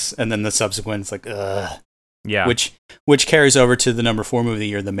mean? and then the subsequent, it's like, yeah. which carries over to the number 4 movie of the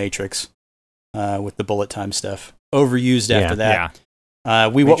year, The Matrix, with the bullet time stuff. Overused after that. Yeah.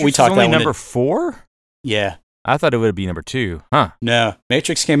 We Matrix talked is only about number 4? Yeah. I thought it would be number 2. Huh. No,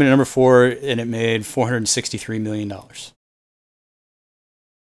 Matrix came in at number 4 and it made $463 million.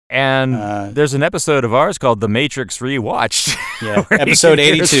 And there's an episode of ours called The Matrix Rewatched. Yeah, episode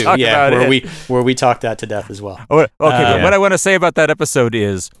 82. Yeah, where where we talked that to death as well. Okay, but what I want to say about that episode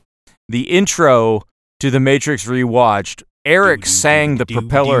is the intro to The Matrix Rewatched. Eric sang the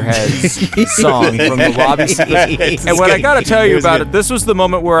Propellerheads song from the lobby scene. And what I got to tell you about it, this was the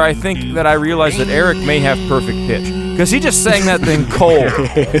moment where I think that I realized that Eric may have perfect pitch. Because he just sang that thing cold.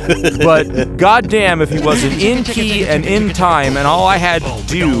 But goddamn if he wasn't in key and in time, and all I had to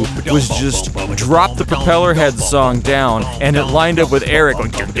do was just drop the Propellerheads song down, and it lined up with Eric for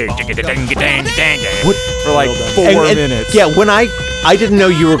like 4 minutes. Yeah, when I didn't know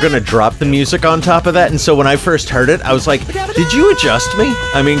you were going to drop the music on top of that, and so when I first heard it, I was like, did you adjust me?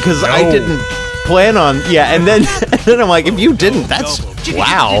 I mean, because I didn't plan on, and then I'm like, if you didn't, that's,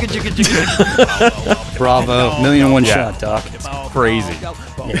 wow. Bravo. 1,000,001 shot, Doc. It's crazy.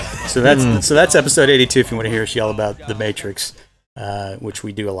 Yeah. So that's episode 82 if you want to hear us yell about The Matrix, which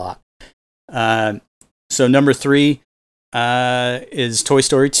we do a lot. So number 3 is Toy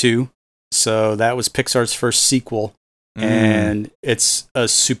Story 2. So that was Pixar's first sequel. And it's a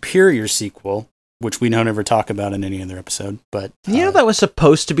superior sequel, which we don't ever talk about in any other episode. But that was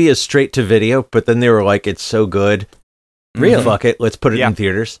supposed to be a straight to video, but then they were like, "It's so good, really? Fuck it, let's put it in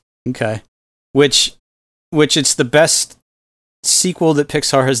theaters." Okay, which it's the best sequel that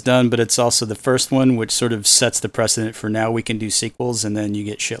Pixar has done, but it's also the first one, which sort of sets the precedent for now we can do sequels, and then you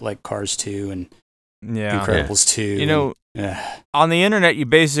get shit like Cars 2 and Incredibles 2. You know. On the internet, you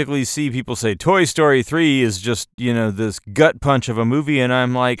basically see people say Toy Story 3 is just, this gut punch of a movie, and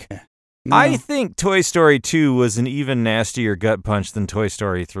I'm like, I think Toy Story 2 was an even nastier gut punch than Toy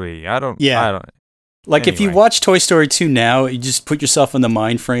Story 3. I don't. Like, if you watch Toy Story 2 now, you just put yourself in the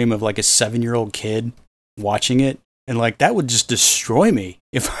mind frame of like a 7-year-old kid watching it, and like that would just destroy me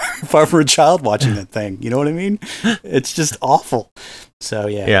if I were a child watching that thing. You know what I mean? It's just awful. So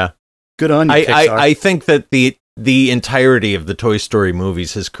yeah. Good on you, Pixar. I think that the entirety of the Toy Story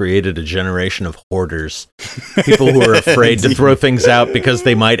movies has created a generation of hoarders. People who are afraid to throw things out because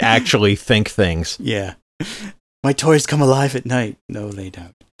they might actually think things. Yeah. My toys come alive at night. No, they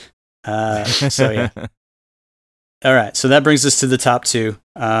don't. So, yeah. All right. So that brings us to the top 2.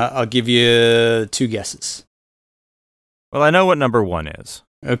 I'll give you 2 guesses. Well, I know what number 1 is.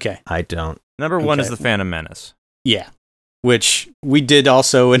 Okay. I don't. Number 1 is The Phantom Menace. Yeah. Which we did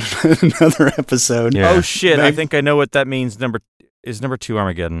also in another episode. Yeah. Oh shit! I think I know what that means. Number 2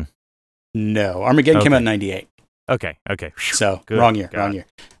 Armageddon. No, Armageddon came out in '98. Okay. So wrong year.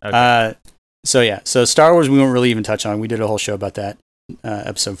 Okay. So Star Wars we won't really even touch on. We did a whole show about that,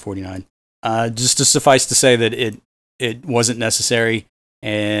 episode 49. Just to suffice to say that it wasn't necessary,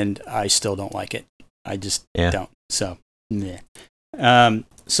 and I still don't like it. I just don't. So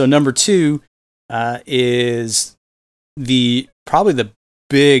so number 2 is probably the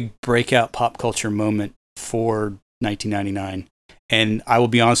big breakout pop culture moment for 1999. And I will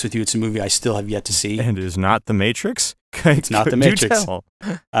be honest with you, it's a movie I still have yet to see. And it is not The Matrix? It's not The Matrix.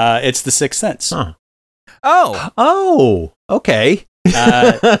 It's The Sixth Sense. Huh. Oh, okay.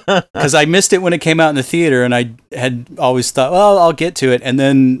 Because I missed it when it came out in the theater, and I had always thought, well, I'll get to it. And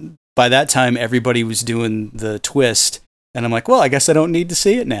then by that time, everybody was doing the twist And I'm like, well, I guess I don't need to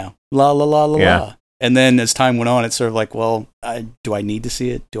see it now. La la la la Yeah. la. And then as time went on, it's sort of like, well, do I need to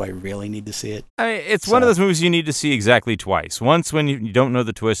see it? Do I really need to see it? It's one of those movies you need to see exactly twice. Once when you don't know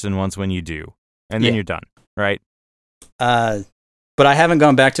the twist, and once when you do, and then you're done, right? But I haven't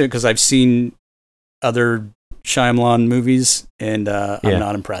gone back to it because I've seen other Shyamalan movies, and I'm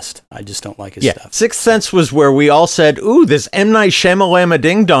not impressed. I just don't like his stuff. Sixth Sense was where we all said, "Ooh, this M. Night Shyamalama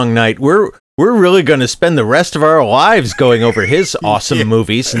Ding Dong night. We're really going to spend the rest of our lives going over his awesome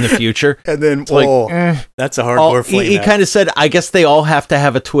movies in the future." And then, that's a hardcore flame. He kind of said, "I guess they all have to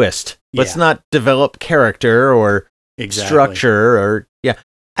have a twist. Let's not develop character or structure or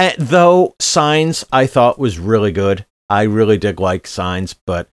though Signs I thought was really good. I really did like Signs,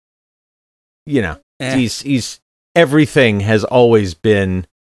 but he's everything has always been,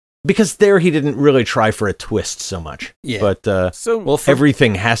 because there he didn't really try for a twist so much. Yeah. But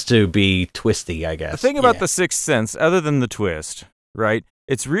everything has to be twisty, I guess. The thing about The Sixth Sense, other than the twist, right?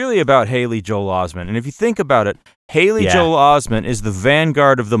 It's really about Haley Joel Osment. And if you think about it, Haley Joel Osment is the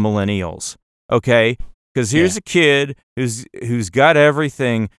vanguard of the millennials. Okay? Because here's a kid who's got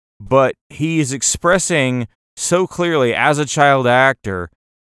everything, but he's expressing so clearly as a child actor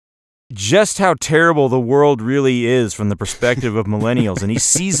just how terrible the world really is from the perspective of millennials, and he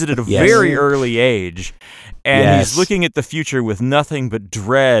sees it at a very early age, and he's looking at the future with nothing but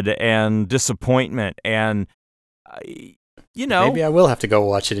dread and disappointment, and maybe I will have to go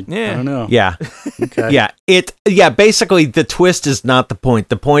watch it. I don't know. Yeah. Okay. Basically the twist is not the point.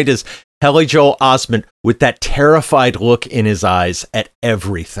 The point is Haley Joel Osment with that terrified look in his eyes at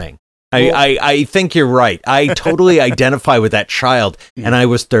everything. I think you're right. I totally identify with that child, and I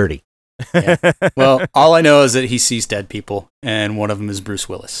was 30. Yeah. Well, all I know is that he sees dead people, and one of them is Bruce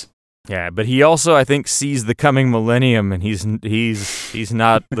Willis. Yeah, but he also, I think, sees the coming millennium, and he's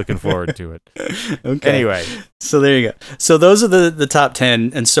not looking forward to it. Okay. Anyway, so there you go. So those are the top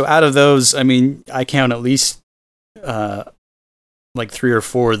 10, and so out of those, I mean, I count at least like 3 or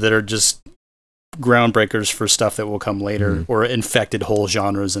 4 that are just groundbreakers for stuff that will come later, or infected whole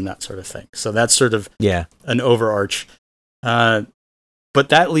genres and that sort of thing. So that's sort of an overarch. But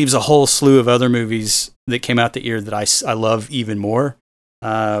that leaves a whole slew of other movies that came out the year that I love even more,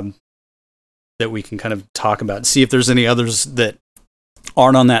 that we can kind of talk about and see if there's any others that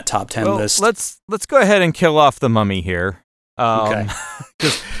aren't on that top 10 list. Let's go ahead and kill off The Mummy here. Okay.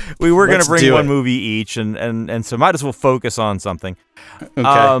 Because we were going to bring one movie each, and so might as well focus on something.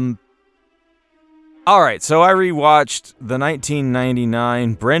 Okay. All right, so I rewatched the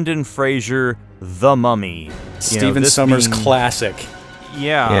 1999 Brendan Fraser The Mummy. Stephen Sommers classic.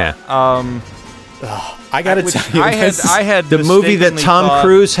 Yeah. I gotta tell you, I had the movie that Tom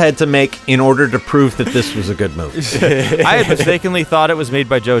Cruise had to make in order to prove that this was a good movie. I had mistakenly thought it was made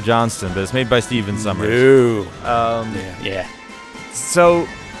by Joe Johnston, but it's made by Stephen Sommers. Yeah. So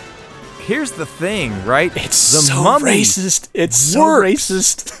here's the thing, right? It's the so Mummy racist. It's so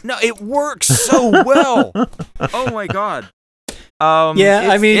racist. No, it works so well. Oh my god.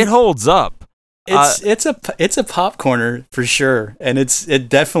 I mean, it holds up. It's a popcorner for sure, and it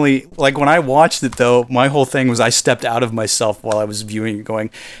definitely, like, when I watched it though, my whole thing was I stepped out of myself while I was viewing it, going,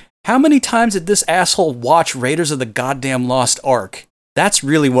 how many times did this asshole watch Raiders of the goddamn Lost Ark? That's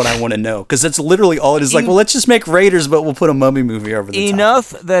really what I want to know, because that's literally all it is. Like, well, let's just make Raiders, but we'll put a Mummy movie over the top. Enough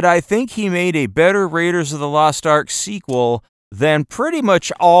that I think he made a better Raiders of the Lost Ark sequel than pretty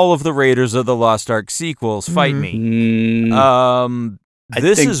much all of the Raiders of the Lost Ark sequels. Fight me.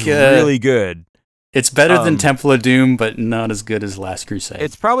 This is really good. It's better than Temple of Doom, but not as good as Last Crusade.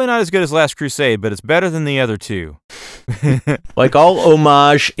 It's probably not as good as Last Crusade, but it's better than the other two. Like all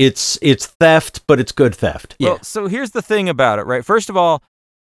homage, it's theft, but it's good theft. Well, so here's the thing about it, right? First of all,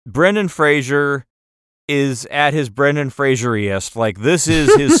 Brendan Fraser is at his Brendan Fraseriest. Like, this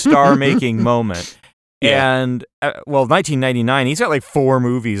is his star-making moment. And, 1999, he's got like 4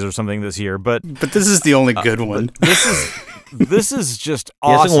 movies or something this year, but this is the only good one. This is just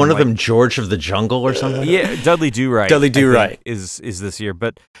awesome. Isn't one of them George of the Jungle or something? Yeah, Dudley Do-Right. Dudley Do-Right is this year,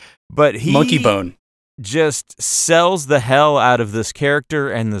 but he Monkey Bone just sells the hell out of this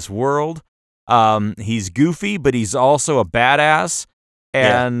character and this world. He's goofy, but he's also a badass,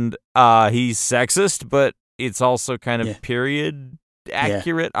 and he's sexist, but it's also kind of period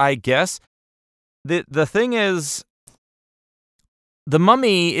accurate, I guess. The thing is, The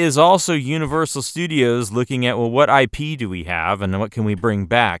Mummy is also Universal Studios looking at, well, what IP do we have and what can we bring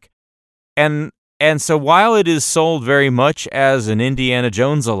back? And so while it is sold very much as an Indiana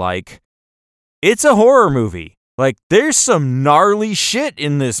Jones alike, it's a horror movie. Like, there's some gnarly shit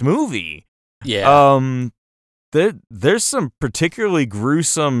in this movie. Yeah. There's some particularly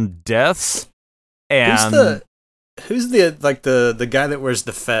gruesome deaths. And who's the guy that wears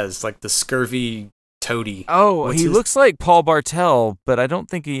the fez, like the scurvy toady? Oh, he looks like Paul Bartel, but I don't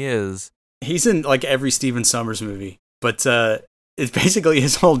think he is. He's in like every Stephen Sommers movie, but it's basically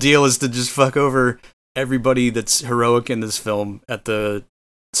his whole deal is to just fuck over everybody that's heroic in this film at the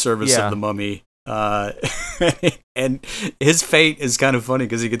service of the mummy. And his fate is kind of funny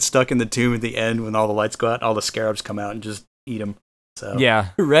because he gets stuck in the tomb at the end when all the lights go out, all the scarabs come out and just eat him. So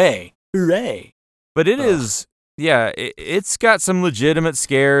hooray! But it is, it's got some legitimate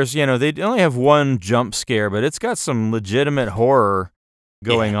scares. You know, they only have one jump scare, but it's got some legitimate horror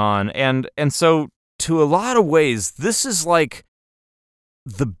going on. And so, to a lot of ways, this is like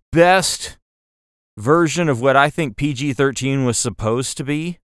the best version of what I think PG-13 was supposed to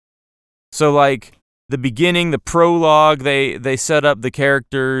be. So, like, the beginning, the prologue, they set up the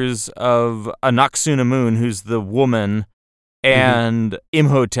characters of Anck-su-namun, who's the woman, and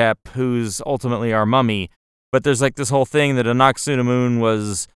Imhotep, who's ultimately our mummy. But there's like this whole thing that Anck-su-namun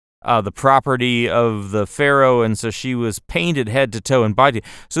was the property of the pharaoh, and so she was painted head to toe and body.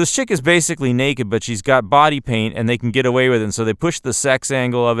 So this chick is basically naked, but she's got body paint, and they can get away with it. And so they push the sex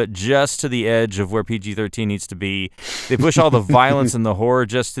angle of it just to the edge of where PG-13 needs to be. They push all the violence and the horror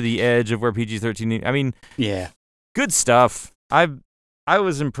just to the edge of where PG-13 needs. I mean, good stuff. I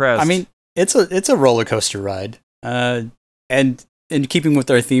was impressed. I mean, it's a roller coaster ride. And in keeping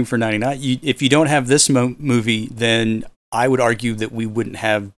with our theme for 99, if you don't have this movie, then I would argue that we wouldn't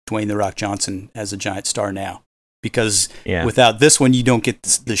have Dwayne "The Rock" Johnson as a giant star now. Because without this one, you don't get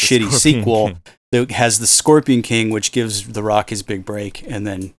the shitty Scorpion sequel King. that has the Scorpion King, which gives The Rock his big break, and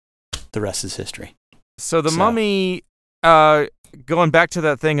then the rest is history. So the Mummy, going back to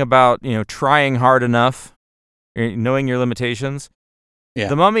that thing about, trying hard enough, knowing your limitations. Yeah.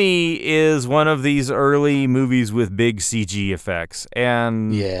 The Mummy is one of these early movies with big CG effects,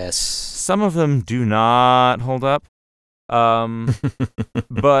 and some of them do not hold up.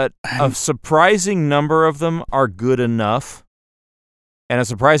 But a surprising number of them are good enough, and a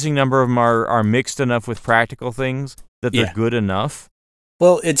surprising number of them are mixed enough with practical things that they're good enough.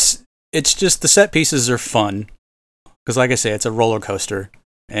 Well, it's just the set pieces are fun, because like I say, it's a roller coaster,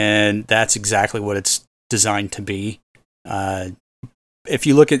 and that's exactly what it's designed to be. If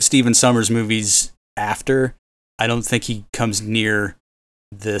you look at Stephen Sommers' movies after, I don't think he comes near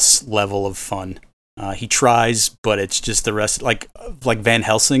this level of fun. He tries, but it's just the rest. Like Van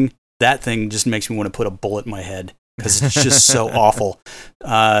Helsing, that thing just makes me want to put a bullet in my head because it's just so awful.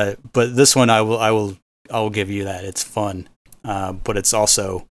 But this one, I will give you that it's fun, but it's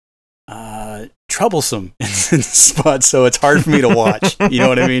also troublesome in spots, so it's hard for me to watch. You know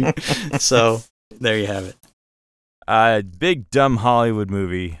what I mean? So there you have it. Big dumb Hollywood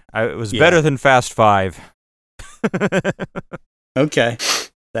movie. It was better than Fast Five. Okay,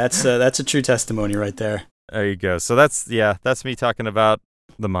 that's a true testimony right there. There you go. So that's me talking about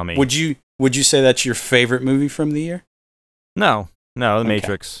The Mummy. Would you say that's your favorite movie from the year? No. The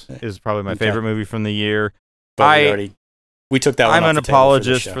Matrix is probably my favorite movie from the year. But we took that one. I'm off an the table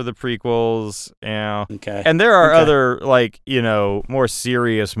apologist for for the prequels. Yeah. Okay. And there are other more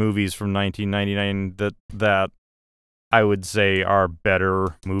serious movies from 1999 that I would say are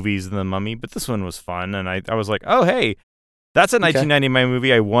better movies than The Mummy, but this one was fun, and I was like, oh, hey, that's a 1999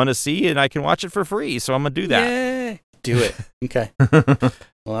 movie I want to see, and I can watch it for free, so I'm going to do that. Yeah, do it. Okay.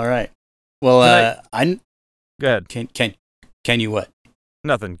 Well, all right. Well, Go ahead. Can you what?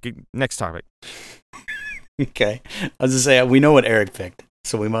 Nothing. Next topic. Okay. I was going to say, we know what Eric picked,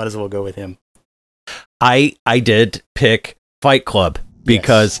 so we might as well go with him. I did pick Fight Club,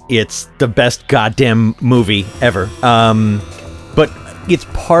 because it's the best goddamn movie ever. But it's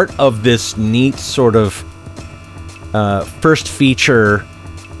part of this neat sort of first feature.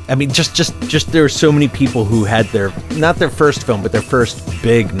 I mean, just there are so many people who had not their first film, but their first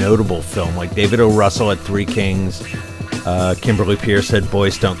big notable film, like David O. Russell had Three Kings, Kimberly Pierce had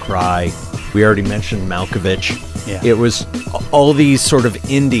Boys Don't Cry. We already mentioned Malkovich. Yeah. It was all these sort of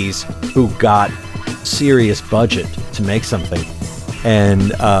indies who got serious budget to make something.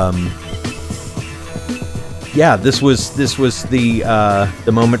 And this was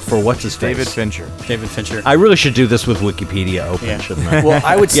the moment for what's his face? David Fincher. I really should do this with Wikipedia open, shouldn't I? Well,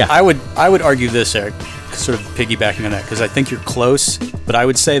 I would argue this, Eric, sort of piggybacking on that, because I think you're close, but I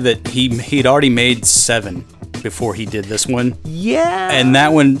would say that he'd already made 7 before he did this one. Yeah. And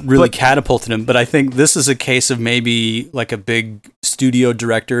that one really catapulted him, but I think this is a case of maybe like a big studio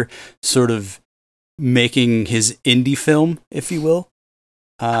director sort of making his indie film, if you will.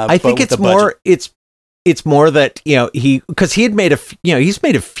 I think it's more that, because he had made he's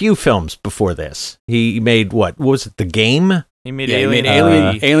made a few films before this. He made what was it? The Game? He made Yeah, he Alien.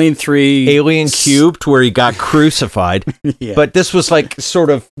 made Alien 3. Alien Cubed, where he got crucified. Yeah. But this was like sort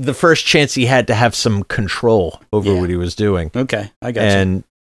of the first chance he had to have some control over what he was doing. Okay, I got you. And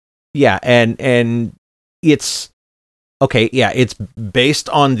yeah, and it's okay. Yeah, it's based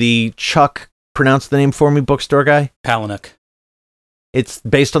on the Chuck. Pronounce the name for me, bookstore guy. Palahniuk. It's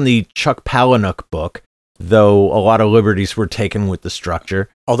based on the Chuck Palahniuk book, though a lot of liberties were taken with the structure.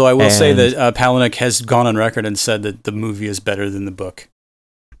 Although I will say that Palahniuk has gone on record and said that the movie is better than the book.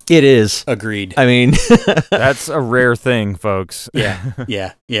 It is. Agreed. I mean, That's a rare thing, folks. Yeah.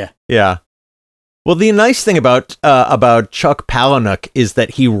 yeah. Well, the nice thing about Chuck Palahniuk is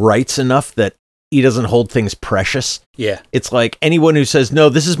that he writes enough that he doesn't hold things precious. Yeah. It's like anyone who says, no,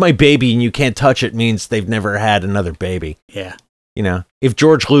 this is my baby and you can't touch it means they've never had another baby. Yeah. You know, if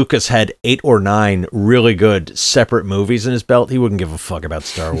George Lucas had 8 or 9 really good separate movies in his belt, he wouldn't give a fuck about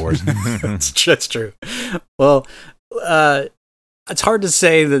Star Wars. That's true. Well, it's hard to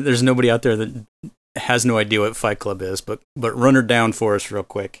say that there's nobody out there that has no idea what Fight Club is, but run her down for us real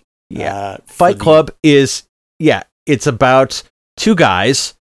quick. Yeah. Fight Club is, it's about 2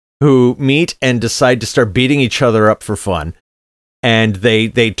 guys who meet and decide to start beating each other up for fun. And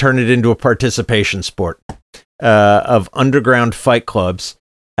they turn it into a participation sport of underground fight clubs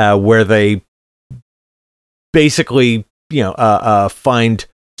where they basically, find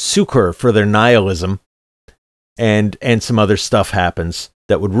succor for their nihilism, and some other stuff happens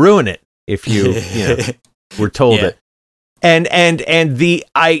that would ruin it if you were told it. And this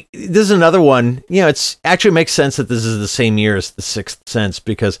is another one, it's actually makes sense that this is the same year as The Sixth Sense,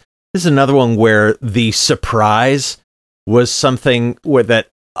 because this is another one where the surprise was something where that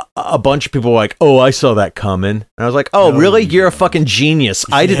a bunch of people were like, oh, I saw that coming. And I was like, oh, really? You're a fucking genius.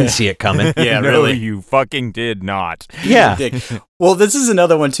 I didn't see it coming. Yeah, No, really. you fucking did not. Yeah. Well, this is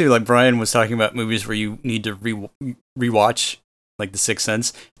another one too. Like Brian was talking about movies where you need to rewatch, like The Sixth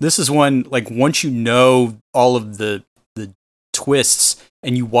Sense. This is one, like, once you know all of the twists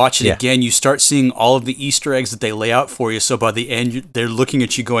and you watch it again, you start seeing all of the Easter eggs that they lay out for you. So by the end, they're looking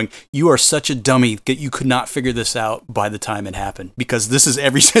at you going, you are such a dummy that you could not figure this out by the time it happened, because this is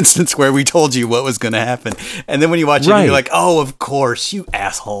every instance where we told you what was going to happen. And then when you watch it, you're like, oh, of course, you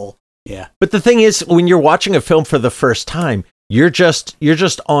asshole. Yeah. But the thing is, when you're watching a film for the first time, you're just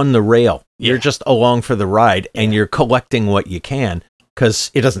on the rail. You're just along for the ride, and you're collecting what you can,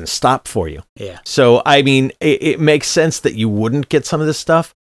 because it doesn't stop for you. Yeah. So, I mean, it makes sense that you wouldn't get some of this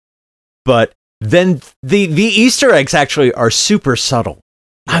stuff, but then the Easter eggs actually are super subtle.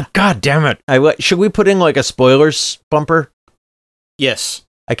 Yeah. God damn it. Should we put in like a spoilers bumper? Yes.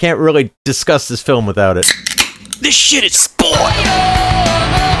 I can't really discuss this film without it. This shit is spoiled.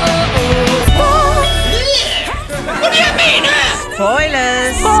 What do you mean?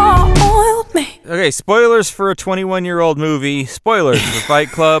 Spoilers. Okay, spoilers for a 21-year-old movie. Spoilers for Fight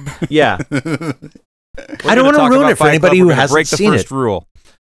Club. Yeah. I don't want to ruin it for anybody who hasn't break seen the first it. rule.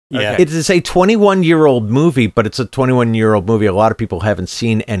 Yeah. It is a 21-year-old movie, but it's a 21-year-old movie a lot of people haven't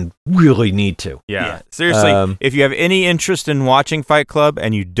seen and really need to. Yeah. Seriously, if you have any interest in watching Fight Club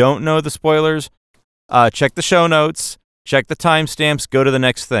and you don't know the spoilers, check the show notes, check the timestamps, go to the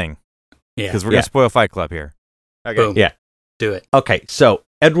next thing. Yeah. Because we're going to spoil Fight Club here. Okay. Boom. Yeah. Do it. Okay, so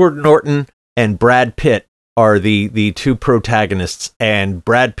Edward Norton and Brad Pitt are the 2 protagonists, and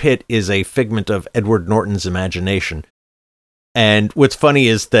Brad Pitt is a figment of Edward Norton's imagination. And what's funny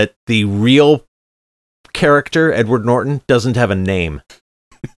is that the character, Edward Norton, doesn't have a name.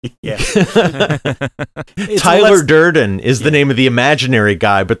 Yeah. Tyler Durden is the name of the imaginary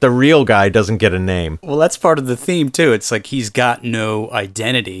guy, but the real guy doesn't get a name. Well, that's part of the theme, too. It's like he's got no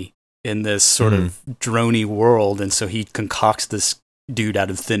identity in this sort of droney world, and so he concocts this dude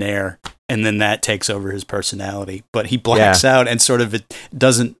out of thin air, and then that takes over his personality. But he blacks out and sort of it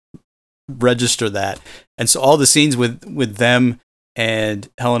doesn't register that. And so all the scenes with them and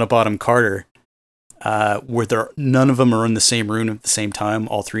Helena Bonham Carter, where none of them are in the same room at the same time,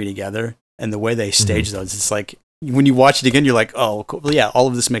 all three together, and the way they stage those, it's like when you watch it again, you're like, oh, cool. Well, yeah, all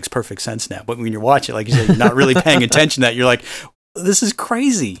of this makes perfect sense now. But when you watch it, like you said, you're not really paying attention to that. You're like, this is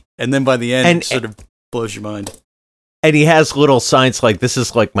crazy. And then by the end, it sort of blows your mind. And he has little signs like, this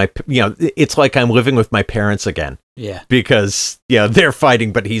is like it's like I'm living with my parents again. Yeah. Because, they're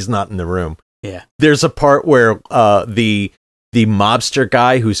fighting, but he's not in the room. Yeah. There's a part where the mobster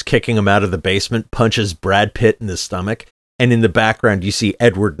guy who's kicking him out of the basement punches Brad Pitt in the stomach. And in the background, you see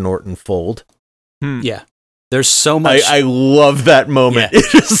Edward Norton fold. Yeah. There's so much. I love that moment. Yeah.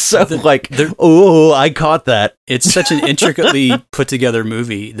 It's so I caught that. It's such an intricately put together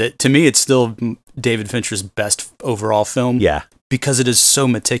movie that to me, it's still David Fincher's best overall film. Yeah. Because it is so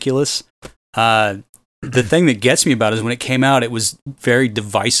meticulous. the thing that gets me about it is when it came out, it was very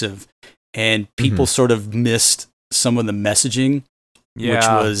divisive, and people sort of missed some of the messaging, which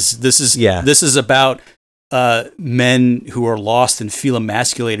was this is about men who are lost and feel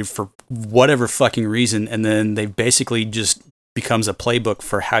emasculated for whatever fucking reason, and then they basically just becomes a playbook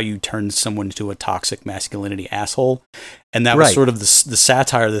for how you turn someone into a toxic masculinity asshole. And that was sort of the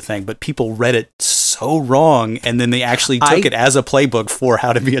satire of the thing, but people read it so wrong, and then they actually took it as a playbook for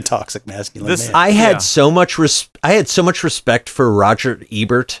how to be a toxic masculine man. I had so much respect for Roger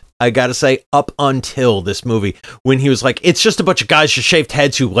Ebert, I gotta say, up until this movie, when he was like, it's just a bunch of guys with shaved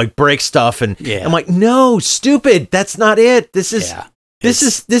heads who like break stuff, and I'm like, no, stupid, that's not it. This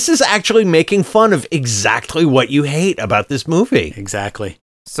is actually making fun of exactly what you hate about this movie. Exactly.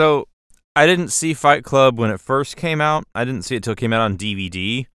 So I didn't see Fight Club when it first came out. I didn't see it till it came out on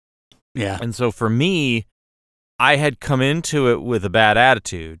DVD. Yeah. And so for me, I had come into it with a bad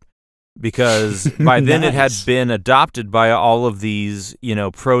attitude because by then it had been adopted by all of these,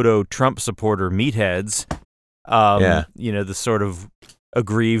 proto-Trump supporter meatheads. The sort of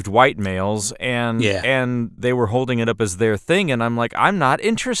aggrieved white males, and they were holding it up as their thing, and I'm like, I'm not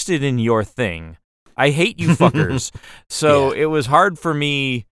interested in your thing. I hate you fuckers. So it was hard for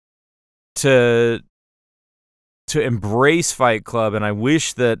me to embrace Fight Club, and I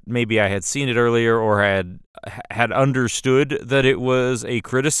wish that maybe I had seen it earlier or had understood that it was a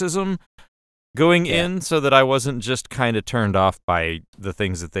criticism going in, so that I wasn't just kind of turned off by the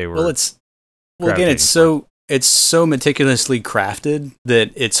things that they were. It's so meticulously crafted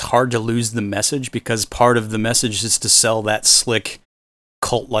that it's hard to lose the message, because part of the message is to sell that slick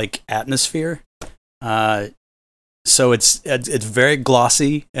cult-like atmosphere. So it's very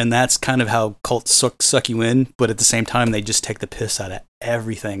glossy, and that's kind of how cults suck you in. But at the same time, they just take the piss out of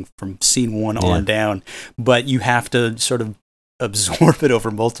everything from scene one on down. But you have to sort of absorb it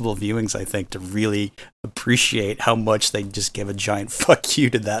over multiple viewings, I think, to really appreciate how much they just give a giant fuck you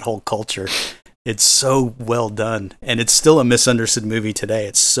to that whole culture. It's so well done, and it's still a misunderstood movie today.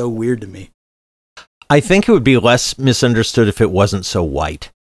 It's so weird to me. I think it would be less misunderstood if it wasn't so white,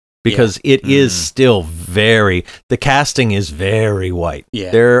 because it is still the casting is very white.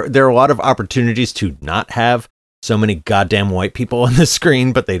 Yeah. There are a lot of opportunities to not have so many goddamn white people on the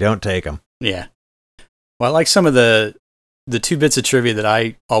screen, but they don't take them. Yeah. Well, I like some of the two bits of trivia that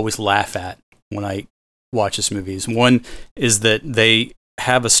I always laugh at when I watch this movie. One is that they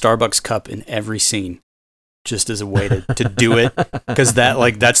have a Starbucks cup in every scene, just as a way to do it, because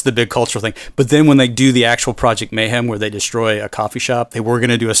that's the big cultural thing. But then when they do the actual Project Mayhem, where they destroy a coffee shop, they were going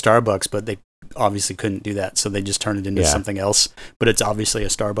to do a Starbucks, but they obviously couldn't do that, so they just turned it into something else. But it's obviously a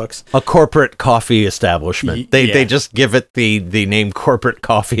Starbucks, a corporate coffee establishment. They just give it the name corporate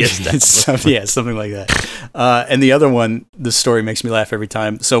coffee establishment. Something like that. And the other one, the story makes me laugh every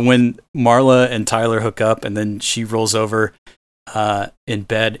time. So when Marla and Tyler hook up, and then she rolls over in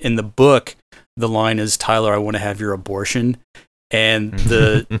bed, in the book, the line is, Tyler, I want to have your abortion. And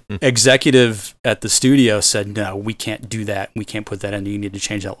the executive at the studio said, no, we can't do that. We can't put that in. You need to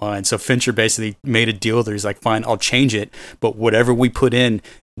change that line. So Fincher basically made a deal with her. He's like, fine, I'll change it, but whatever we put in,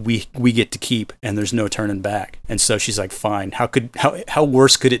 we get to keep, and there's no turning back. And so she's like, fine, how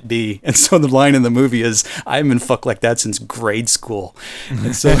worse could it be? And so the line in the movie is, I haven't been fucked like that since grade school.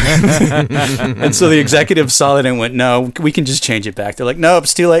 And so and so the executive saw it and went, no, we can just change it back. They're like, nope,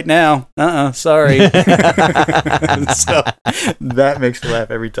 it's too late now. Sorry. So that makes me laugh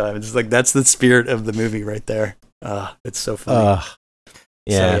every time. It's like, that's the spirit of the movie right there. It's so funny.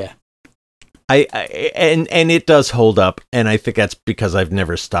 And it does hold up, and I think that's because I've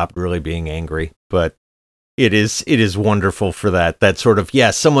never stopped really being angry. But it is wonderful for that sort of,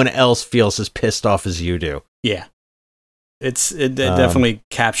 someone else feels as pissed off as you do. Yeah, it definitely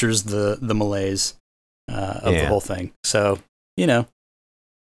captures the malaise of the whole thing. So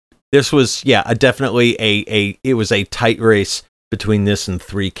this was definitely it was a tight race between this and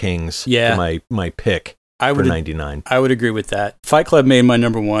Three Kings. Yeah, for my pick for 99. I would agree with that. Fight Club made my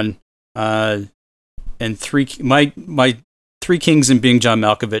number one. And my Three Kings and Being John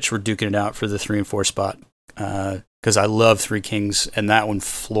Malkovich were duking it out for the 3 and 4 spot, because I love Three Kings, and that one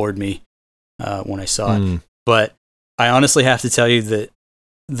floored me when I saw it. But I honestly have to tell you that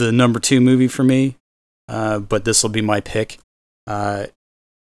the number 2 movie for me, but this will be my pick,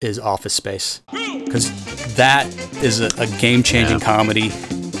 is Office Space, because that is a game-changing comedy.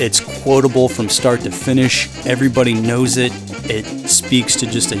 It's quotable from start to finish. Everybody knows it. It speaks to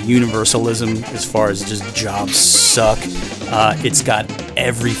just a universalism as far as just jobs suck. It's got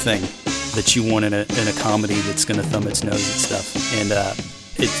everything that you want in a comedy that's going to thumb its nose at stuff. And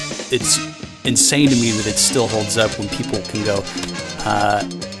it's insane to me that it still holds up when people can go,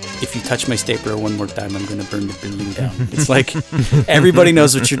 if you touch my stapler one more time, I'm going to burn the building down. It's like everybody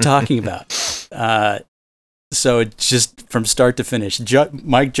knows what you're talking about. So it's just from start to finish.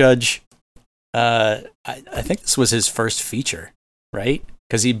 Mike Judge, I think this was his first feature, right?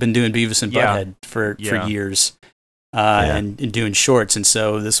 Because he'd been doing Beavis and Butthead for years. And doing shorts, and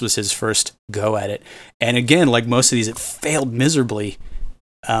so this was his first go at it. And again, like most of these, it failed miserably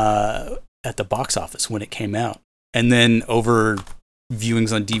at the box office when it came out. And then over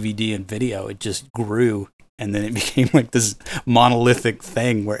viewings on DVD and video, it just grew, and then it became like this monolithic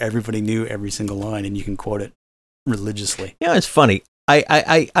thing where everybody knew every single line, and you can quote it religiously. Yeah, it's funny.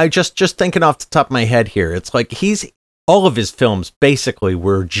 I just thinking off the top of my head here, it's like all of his films basically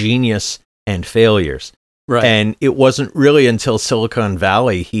were genius and failures. Right. And it wasn't really until Silicon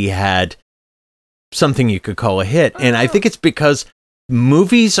Valley he had something you could call a hit. And I think it's because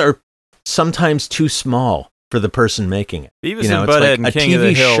movies are sometimes too small for the person making it. Beavis and Butthead and King of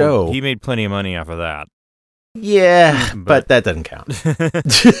the Hill, show. He made plenty of money off of that. Yeah, but that doesn't count. Those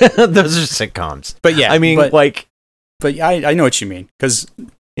are sitcoms. But yeah, I mean, But I know what you mean, because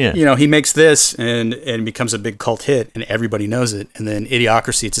he makes this and it becomes a big cult hit, and everybody knows it. And then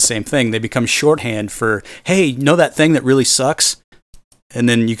Idiocracy, it's the same thing. They become shorthand for, hey, know that thing that really sucks? And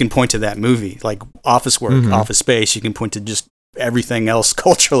then you can point to that movie, like Office Work, Office Space. You can point to just everything else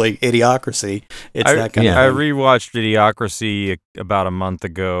culturally. Idiocracy. It's that kind of thing. I rewatched Idiocracy about a month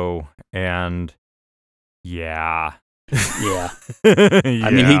ago, and yeah.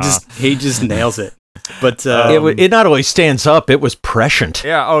 I mean, he just nails it. But it not only stands up, it was prescient.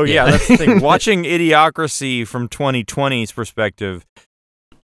 Yeah. Oh, yeah. That's the thing. Watching Idiocracy from 2020's perspective,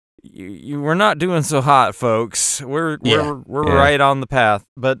 we're not doing so hot, folks. We're right on the path.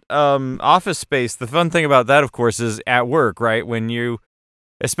 But Office Space, the fun thing about that, of course, is at work, right?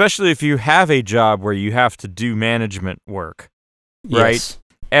 Especially if you have a job where you have to do management work, right? Yes.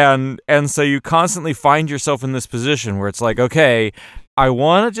 And so you constantly find yourself in this position where it's like, okay, I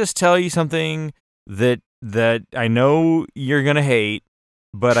want to just tell you something that I know you're going to hate,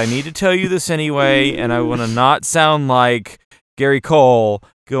 but I need to tell you this anyway, and I want to not sound like Gary Cole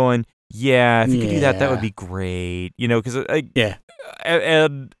going, yeah, if you could do that, that would be great. Because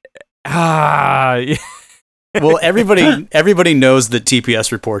well, everybody knows that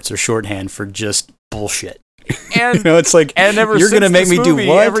TPS reports are shorthand for just bullshit. And it's like, and ever you're going to make me movie, do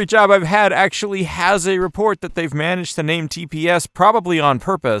what? Every job I've had actually has a report that they've managed to name TPS, probably on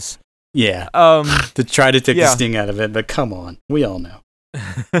purpose. Yeah. To try to take the sting out of it, but come on, we all know.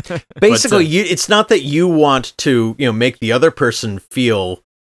 Basically, it's not that you want to, make the other person feel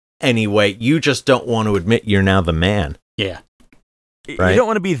any way. You just don't want to admit you're now the man. Yeah. Right? You don't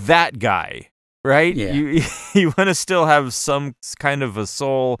want to be that guy, right? Yeah. You want to still have some kind of a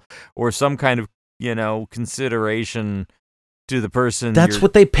soul or some kind of, consideration to the person. That's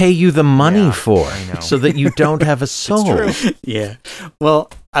what they pay you the money for, so that you don't have a soul. It's true. Yeah.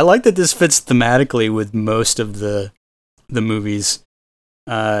 Well, I like that this fits thematically with most of the movies,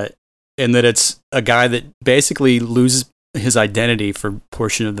 in that it's a guy that basically loses his identity for a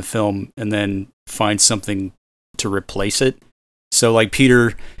portion of the film and then finds something to replace it. So like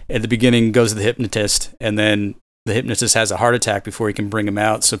Peter at the beginning goes to the hypnotist, and then the hypnotist has a heart attack before he can bring him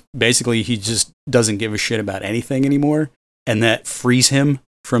out. So basically he just doesn't give a shit about anything anymore. And that frees him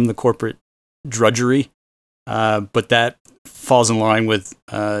from the corporate drudgery. But that falls in line with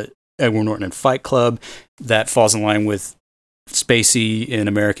Edward Norton in Fight Club. That falls in line with Spacey in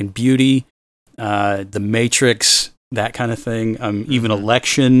American Beauty, The Matrix, that kind of thing. Even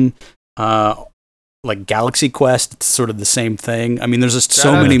Election, like Galaxy Quest, it's sort of the same thing. I mean, there's just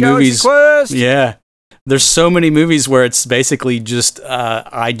so many movies. Quest! Yeah. There's so many movies where it's basically just,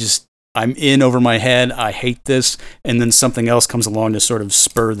 I'm in over my head, I hate this, and then something else comes along to sort of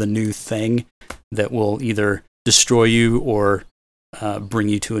spur the new thing that will either destroy you or bring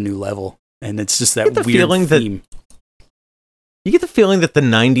you to a new level. And it's just that weird theme. You get the feeling that the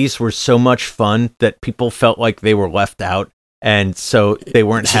 90s were so much fun that people felt like they were left out, and so they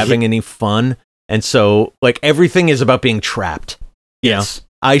weren't having any fun. And so, like, everything is about being trapped. Yes.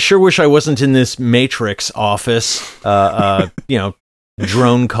 I sure wish I wasn't in this Matrix office, drone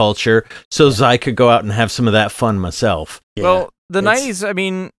culture, so I could go out and have some of that fun myself. Yeah, well, the 90s, I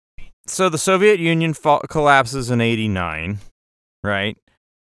mean, so the Soviet Union collapses in 1989, right?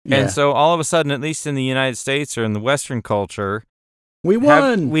 Yeah. And so all of a sudden, at least in the United States or in the Western culture, we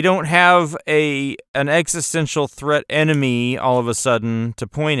won. We don't have an existential threat enemy all of a sudden to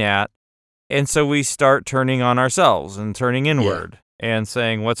point at, and so we start turning on ourselves and turning inward. And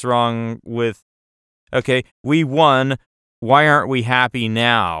saying, what's wrong with, okay, we won, why aren't we happy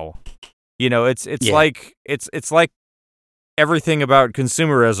now? It's like everything about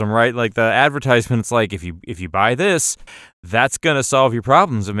consumerism, right? Like the advertisement's like, if you buy this, that's going to solve your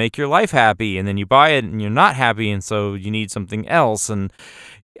problems and make your life happy. And then you buy it and you're not happy. And so you need something else. And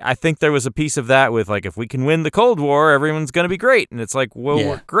I think there was a piece of that with like, if we can win the Cold War, everyone's going to be great. And it's like, well,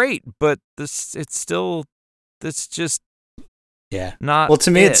 we're great, but it's just not. Well,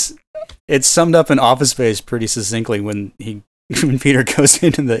 to me, it's summed up in Office Space pretty succinctly when Peter goes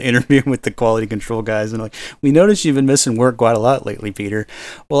into the interview with the quality control guys and like, we noticed you've been missing work quite a lot lately, Peter.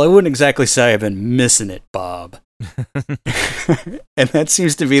 Well, I wouldn't exactly say I've been missing it, Bob. And that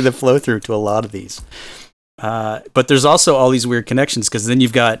seems to be the flow through to a lot of these. But there's also all these weird connections because then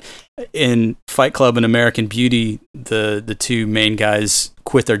you've got in Fight Club and American Beauty, the two main guys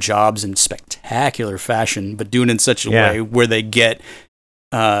quit their jobs in spectacular fashion, but doing it in such a way where they get,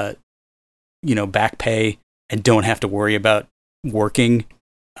 back pay and don't have to worry about working.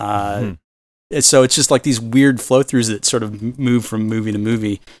 So it's just like these weird flow throughs that sort of move from movie to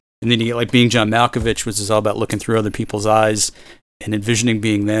movie. And then you get like Being John Malkovich, which is all about looking through other people's eyes and envisioning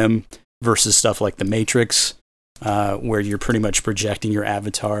being them, versus stuff like The Matrix, where you're pretty much projecting your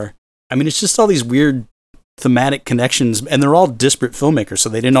avatar. I mean, it's just all these weird thematic connections, and they're all disparate filmmakers, so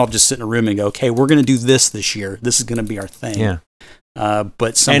they didn't all just sit in a room and go, okay, we're going to do this year. This is going to be our thing. Yeah.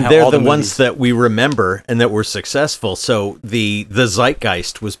 But somehow and they're the ones that we remember and that were successful, so the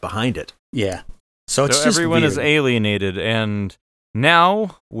zeitgeist was behind it. Yeah. So it's just everyone weird. is alienated, and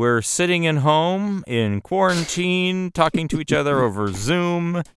now we're sitting in home in quarantine, talking to each other over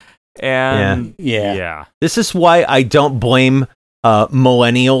Zoom. And yeah. This is why I don't blame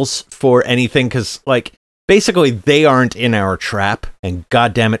millennials for anything, because like basically they aren't in our trap, and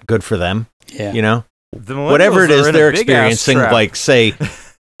goddamn it, good for them. Yeah, you know, whatever it is they're experiencing, like say,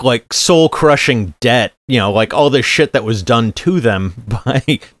 like soul crushing debt. You know, like all this shit that was done to them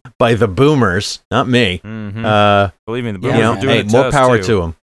by the boomers, not me. Mm-hmm. Believe me, the boomers are doing it more power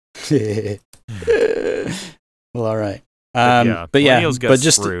too. to them. Well, all right. But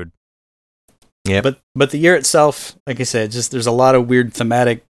just screwed. Yeah, but the year itself, like I said, just there's a lot of weird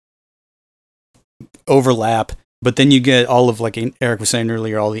thematic overlap. But then you get all of, like Eric was saying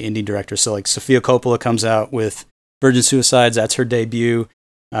earlier, all the indie directors. So like Sofia Coppola comes out with Virgin Suicides, that's her debut.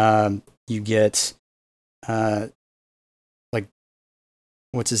 You get like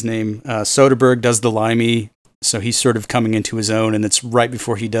what's his name? Soderbergh does The Limey, so he's sort of coming into his own, and it's right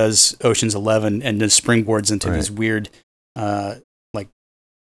before he does Ocean's 11, and then springboards into these weird, like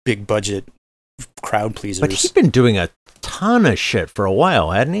big budget crowd pleasers. But he's been doing a ton of shit for a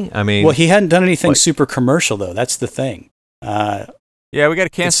while, hadn't he? I mean, well, he hadn't done anything super commercial though. That's the thing. Yeah, we got to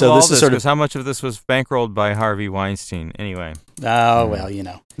cancel all this because how much of this was bankrolled by Harvey Weinstein anyway? Oh, well, you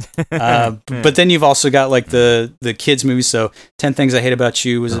know. But then you've also got like the kids movies. So 10 Things I Hate About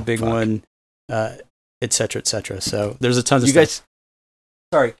You was a big one, et cetera, et cetera. So there's a ton of stuff. Guys,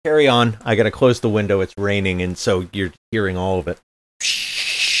 sorry, carry on. I got to close the window. It's raining, and so you're hearing all of it.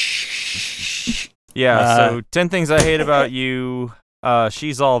 Yeah, so 10 Things I Hate About You,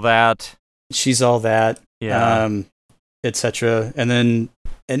 She's All That. She's All That. Yeah. Etc. And then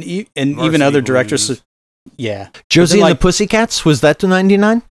even other directors. Yeah. Josie and the Pussycats, was that to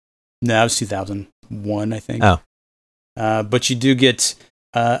 99? No, it was 2001, I think. Oh. But you do get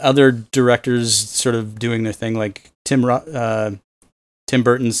other directors sort of doing their thing, like Tim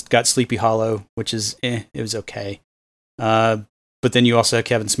Burton's got Sleepy Hollow, which is it was okay. But then you also have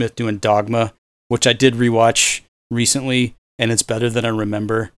Kevin Smith doing Dogma, which I did rewatch recently, and it's better than I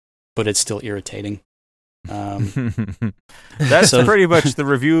remember, but it's still irritating. That's pretty much the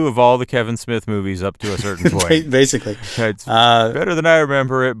review of all the Kevin Smith movies up to a certain point. Basically, it's better than I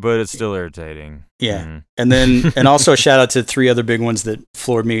remember it, but it's still irritating. Yeah, and also a shout out to 3 other big ones that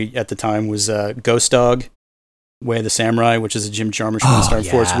floored me at the time was Ghost Dog, Way of the Samurai, which is a Jim Jarmusch one starring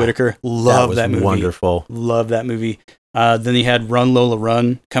Forrest Whitaker. Love that movie. Wonderful. Love that movie. Then he had Run Lola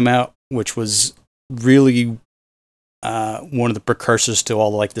Run come out, which was really one of the precursors to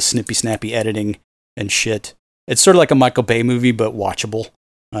all like the snippy snappy editing and shit. It's sort of like a Michael Bay movie, but watchable.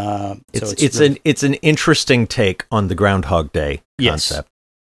 It's an interesting take on the Groundhog Day concept.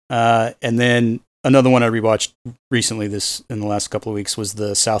 And then another one I rewatched recently in the last couple of weeks was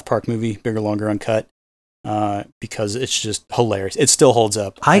the South Park movie, Bigger, Longer, Uncut, because it's just hilarious. It still holds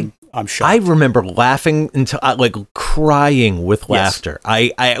up. I'm shocked. I remember laughing until like crying with laughter.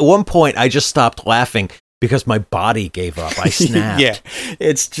 I at one point I just stopped laughing because my body gave up. I snapped. Yeah,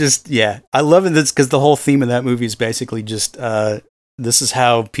 it's just I love it because the whole theme of that movie is basically just this is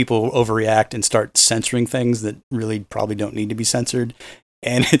how people overreact and start censoring things that really probably don't need to be censored.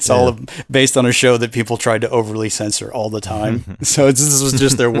 and it's all based on a show that people tried to overly censor all the time. So this was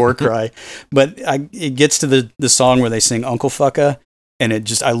just their war cry. But it gets to the song where they sing Uncle Fucka, and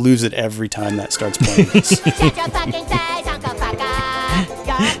I lose it every time that starts playing. Shut your fucking face, Uncle Fucker.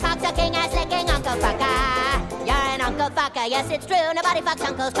 You're a cocksucking ass licking Uncle Fucker. You're an Uncle Fucker, yes it's true. Nobody fucks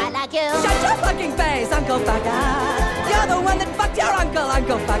uncles quite like you. Shut your fucking face, Uncle Fucker. You're the one that fucked your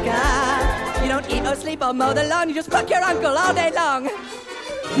Uncle Fucker. You don't eat or sleep or mow the lawn, you just fuck your uncle all day long.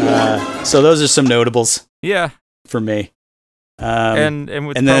 So those are some notables. Yeah. For me. And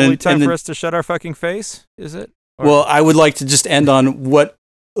it's probably time for us to shut our fucking face, is it? Well, I would like to just end on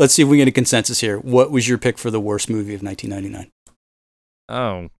let's see if we get a consensus here. What was your pick for the worst movie of 1999?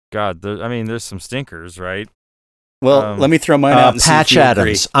 Oh, God. There's some stinkers, right? Well, let me throw mine out and Patch see if you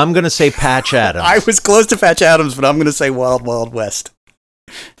Adams. agree. I'm going to say Patch Adams. I was close to Patch Adams, but I'm going to say Wild Wild West.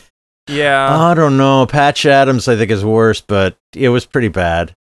 Yeah. I don't know. Patch Adams, I think, is worse, but it was pretty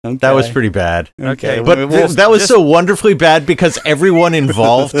bad. Okay. That was pretty bad. Okay. But that was so wonderfully bad because everyone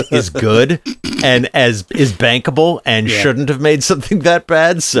involved is good and is bankable and shouldn't have made something that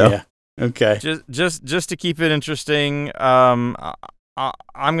bad. So yeah. Okay. Just to keep it interesting, I'm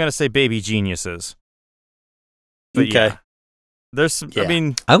gonna say Baby Geniuses. But okay. Yeah, there's some. Yeah. I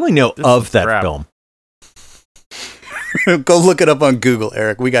mean, I only know of that crap. film. Go look it up on Google,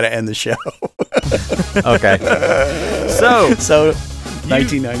 Eric. We got to end the show. Okay. So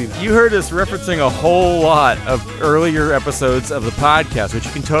 1999. You heard us referencing a whole lot of earlier episodes of the podcast, which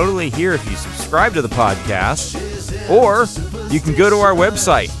you can totally hear if you subscribe to the podcast, or you can go to our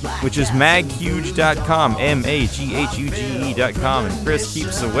website, which is maghuge.com, maghuge.com, and Chris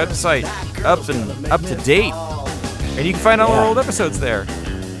keeps the website up to date, and you can find all our old episodes there.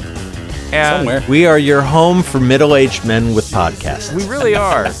 And Somewhere. We are your home for middle-aged men with podcasts. we really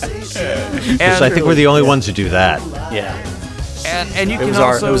are. Because I think we're the only ones who do that. Yeah. And you It can was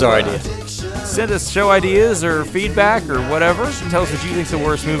also our idea. send us show ideas or feedback or whatever. Tell us what you think the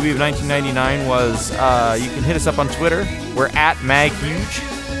worst movie of 1999 was. You can hit us up on Twitter. We're at MagHuge.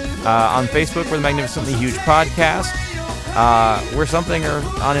 On Facebook, we're the Magnificently Huge Podcast. We're something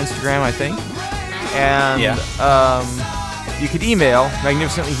on Instagram, I think. And you could email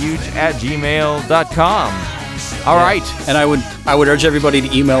magnificentlyhuge@gmail.com. All right. And I would urge everybody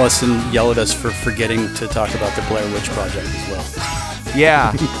to email us and yell at us for forgetting to talk about the Blair Witch Project as well.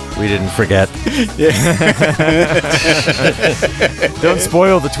 Yeah. We didn't forget. Don't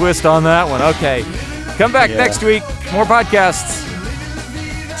spoil the twist on that one. Okay. Come back next week. More podcasts.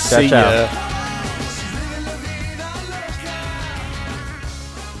 See ya.